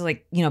we got to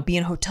like, be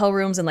in hotel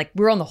rooms and like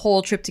we were on the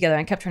whole trip together.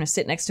 And I kept trying to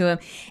sit next to him.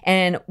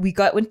 And we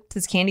went to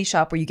this candy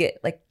shop where you get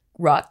like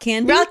rock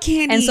candy. Rock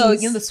candies.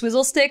 And so, the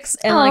swizzle sticks.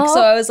 And like,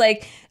 so I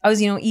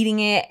was eating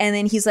it. And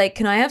then he's like,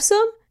 can I have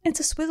some? And it's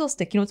a swizzle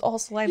stick. It's all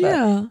saliva.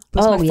 Yeah. But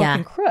it's Oh, my yeah.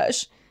 fucking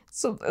crush.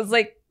 So I was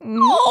like, Oh,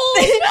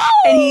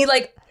 no. and he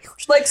like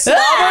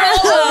slobbered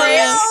all over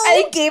it.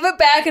 And he gave it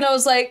back, and I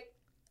was like,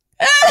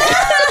 and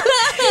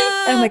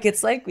I'm like,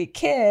 it's like we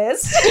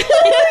kissed.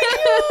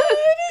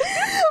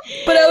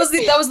 But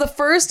that was the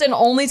first and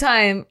only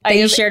time I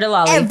you have shared a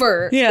lolly.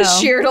 ever Yeah.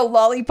 shared a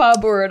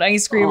lollipop or an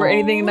ice cream or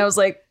anything. And I was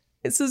like,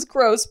 this is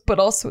gross, but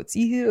also it's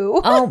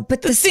you. Oh,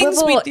 but the, The things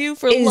we swivel do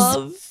for is-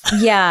 love.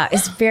 Yeah,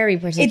 it's very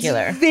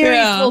particular. It's very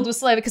Yeah. filled with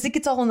saliva because it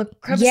gets all in the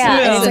crevices. yeah,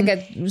 Yeah. and it's like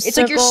a It's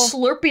like you're circle.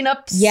 slurping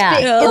up Yeah.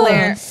 spit in Ugh.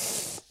 there.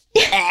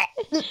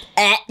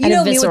 I You had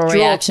know a me with visceral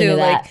drool reaction too. to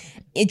Like that.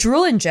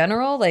 drool in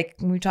general, like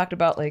when we talked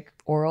about like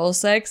oral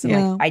sex, and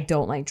like I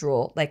don't like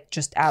drool, like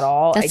just at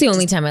all. That's the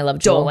only time I love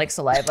drool. Don't like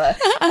saliva.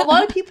 A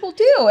lot of people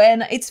do,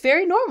 and it's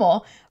very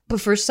normal. But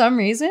for some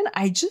reason,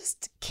 I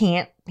just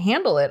can't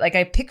handle it. Like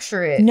I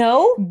picture it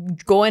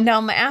going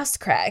down my ass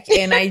crack,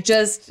 and I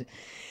just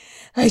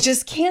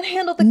can't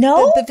handle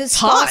the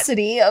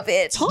viscosity of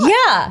it.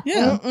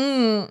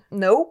 Yeah.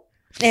 Nope.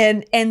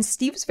 And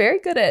Steve's very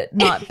good at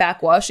not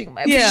backwashing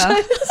my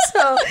vagina.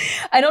 So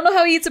I don't know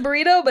how he eats a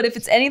burrito, but if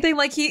it's anything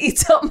like he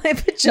eats out my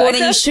vagina, well,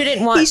 then you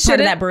shouldn't want part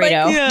of that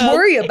burrito.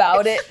 Worry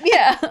about it.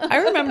 Yeah. I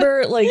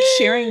remember like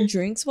sharing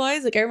drinks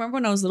wise. Like I remember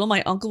when I was little,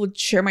 my uncle would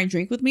share my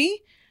drink with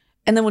me.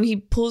 And then when he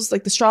pulls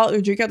like the straw out of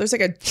your drink out, there's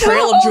like a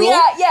trail of drool.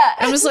 Yeah.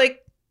 I'm just like,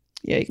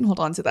 yeah, you can hold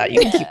on to that. You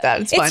can keep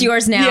that. It's fine. It's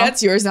yours now. Yeah,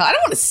 it's yours now. I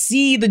don't want to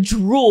see the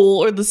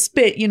drool or the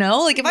spit, you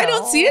know? Like if I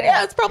don't see it,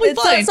 it's probably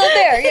fine. It's not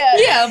there, yeah.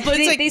 Yeah, but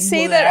they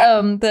say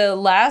that the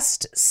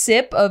last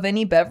sip of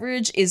any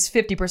beverage is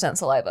 50%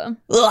 saliva.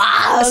 So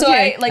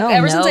I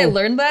ever since I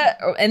learned that,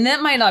 and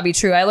that might not be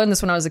true. I learned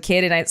this when I was a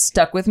kid and it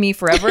stuck with me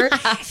forever.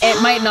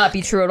 It might not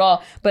be true at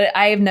all, but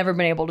I have never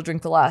been able to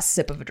drink the last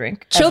sip of a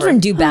drink. Children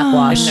do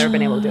backwash. I've never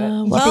been able to do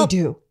it. Well, they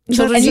do.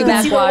 Children And do you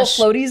can see the little backwash.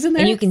 floaties in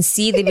there. And you can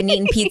see they've been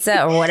eating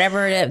pizza or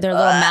whatever their little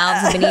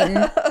mouths have been eating.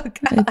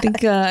 I think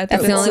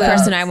That's the only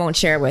person I won't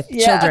share with.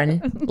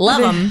 Children.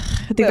 Love them.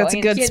 I think that's a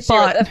good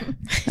spot. I think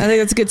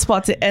that's a good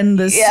spot to end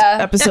this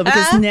episode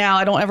because now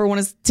I don't ever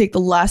want to take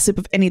the last sip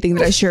of anything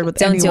that I shared with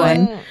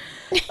anyone. Do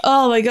it.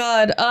 Oh my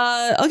god.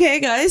 Okay,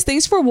 guys,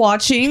 thanks for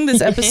watching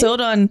this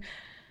episode on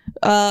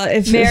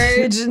if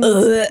marriage and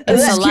I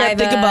just can't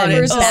think about it.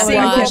 versus Oh my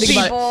God, I can't think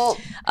about it. people.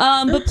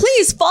 But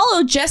please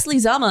follow Jessley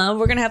Zama.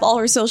 We're gonna have all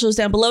her socials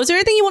down below. Is there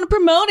anything you want to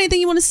promote?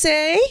 Anything you want to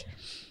say?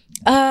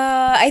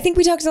 I think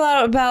we talked a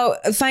lot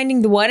about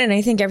finding the one, and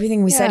I think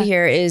everything we said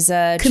here is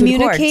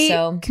Communicate,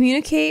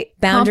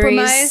 Boundaries.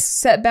 compromise,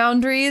 set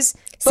boundaries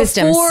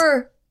Systems.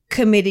 before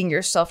committing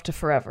yourself to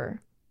forever,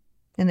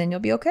 and then you'll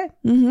be okay.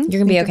 You're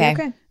gonna be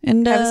okay.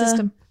 And Have a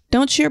system.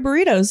 don't share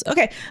burritos.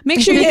 Okay,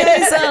 make sure you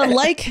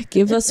guys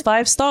give us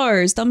 5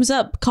 stars, thumbs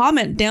up,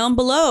 comment down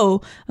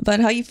below about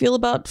how you feel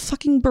about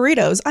fucking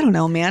burritos. I don't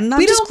know, man.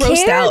 We just don't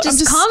grossed care. out.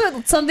 Just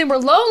comment something. We're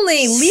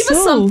lonely. Leave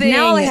us something.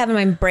 Now all I have in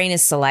my brain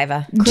is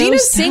saliva.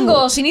 Gina's grossed single.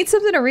 out. She needs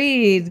something to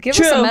read. Give us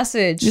True. a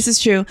message. This is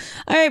true.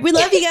 All right, we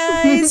love you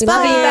guys. We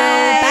love you.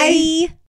 Bye. Bye.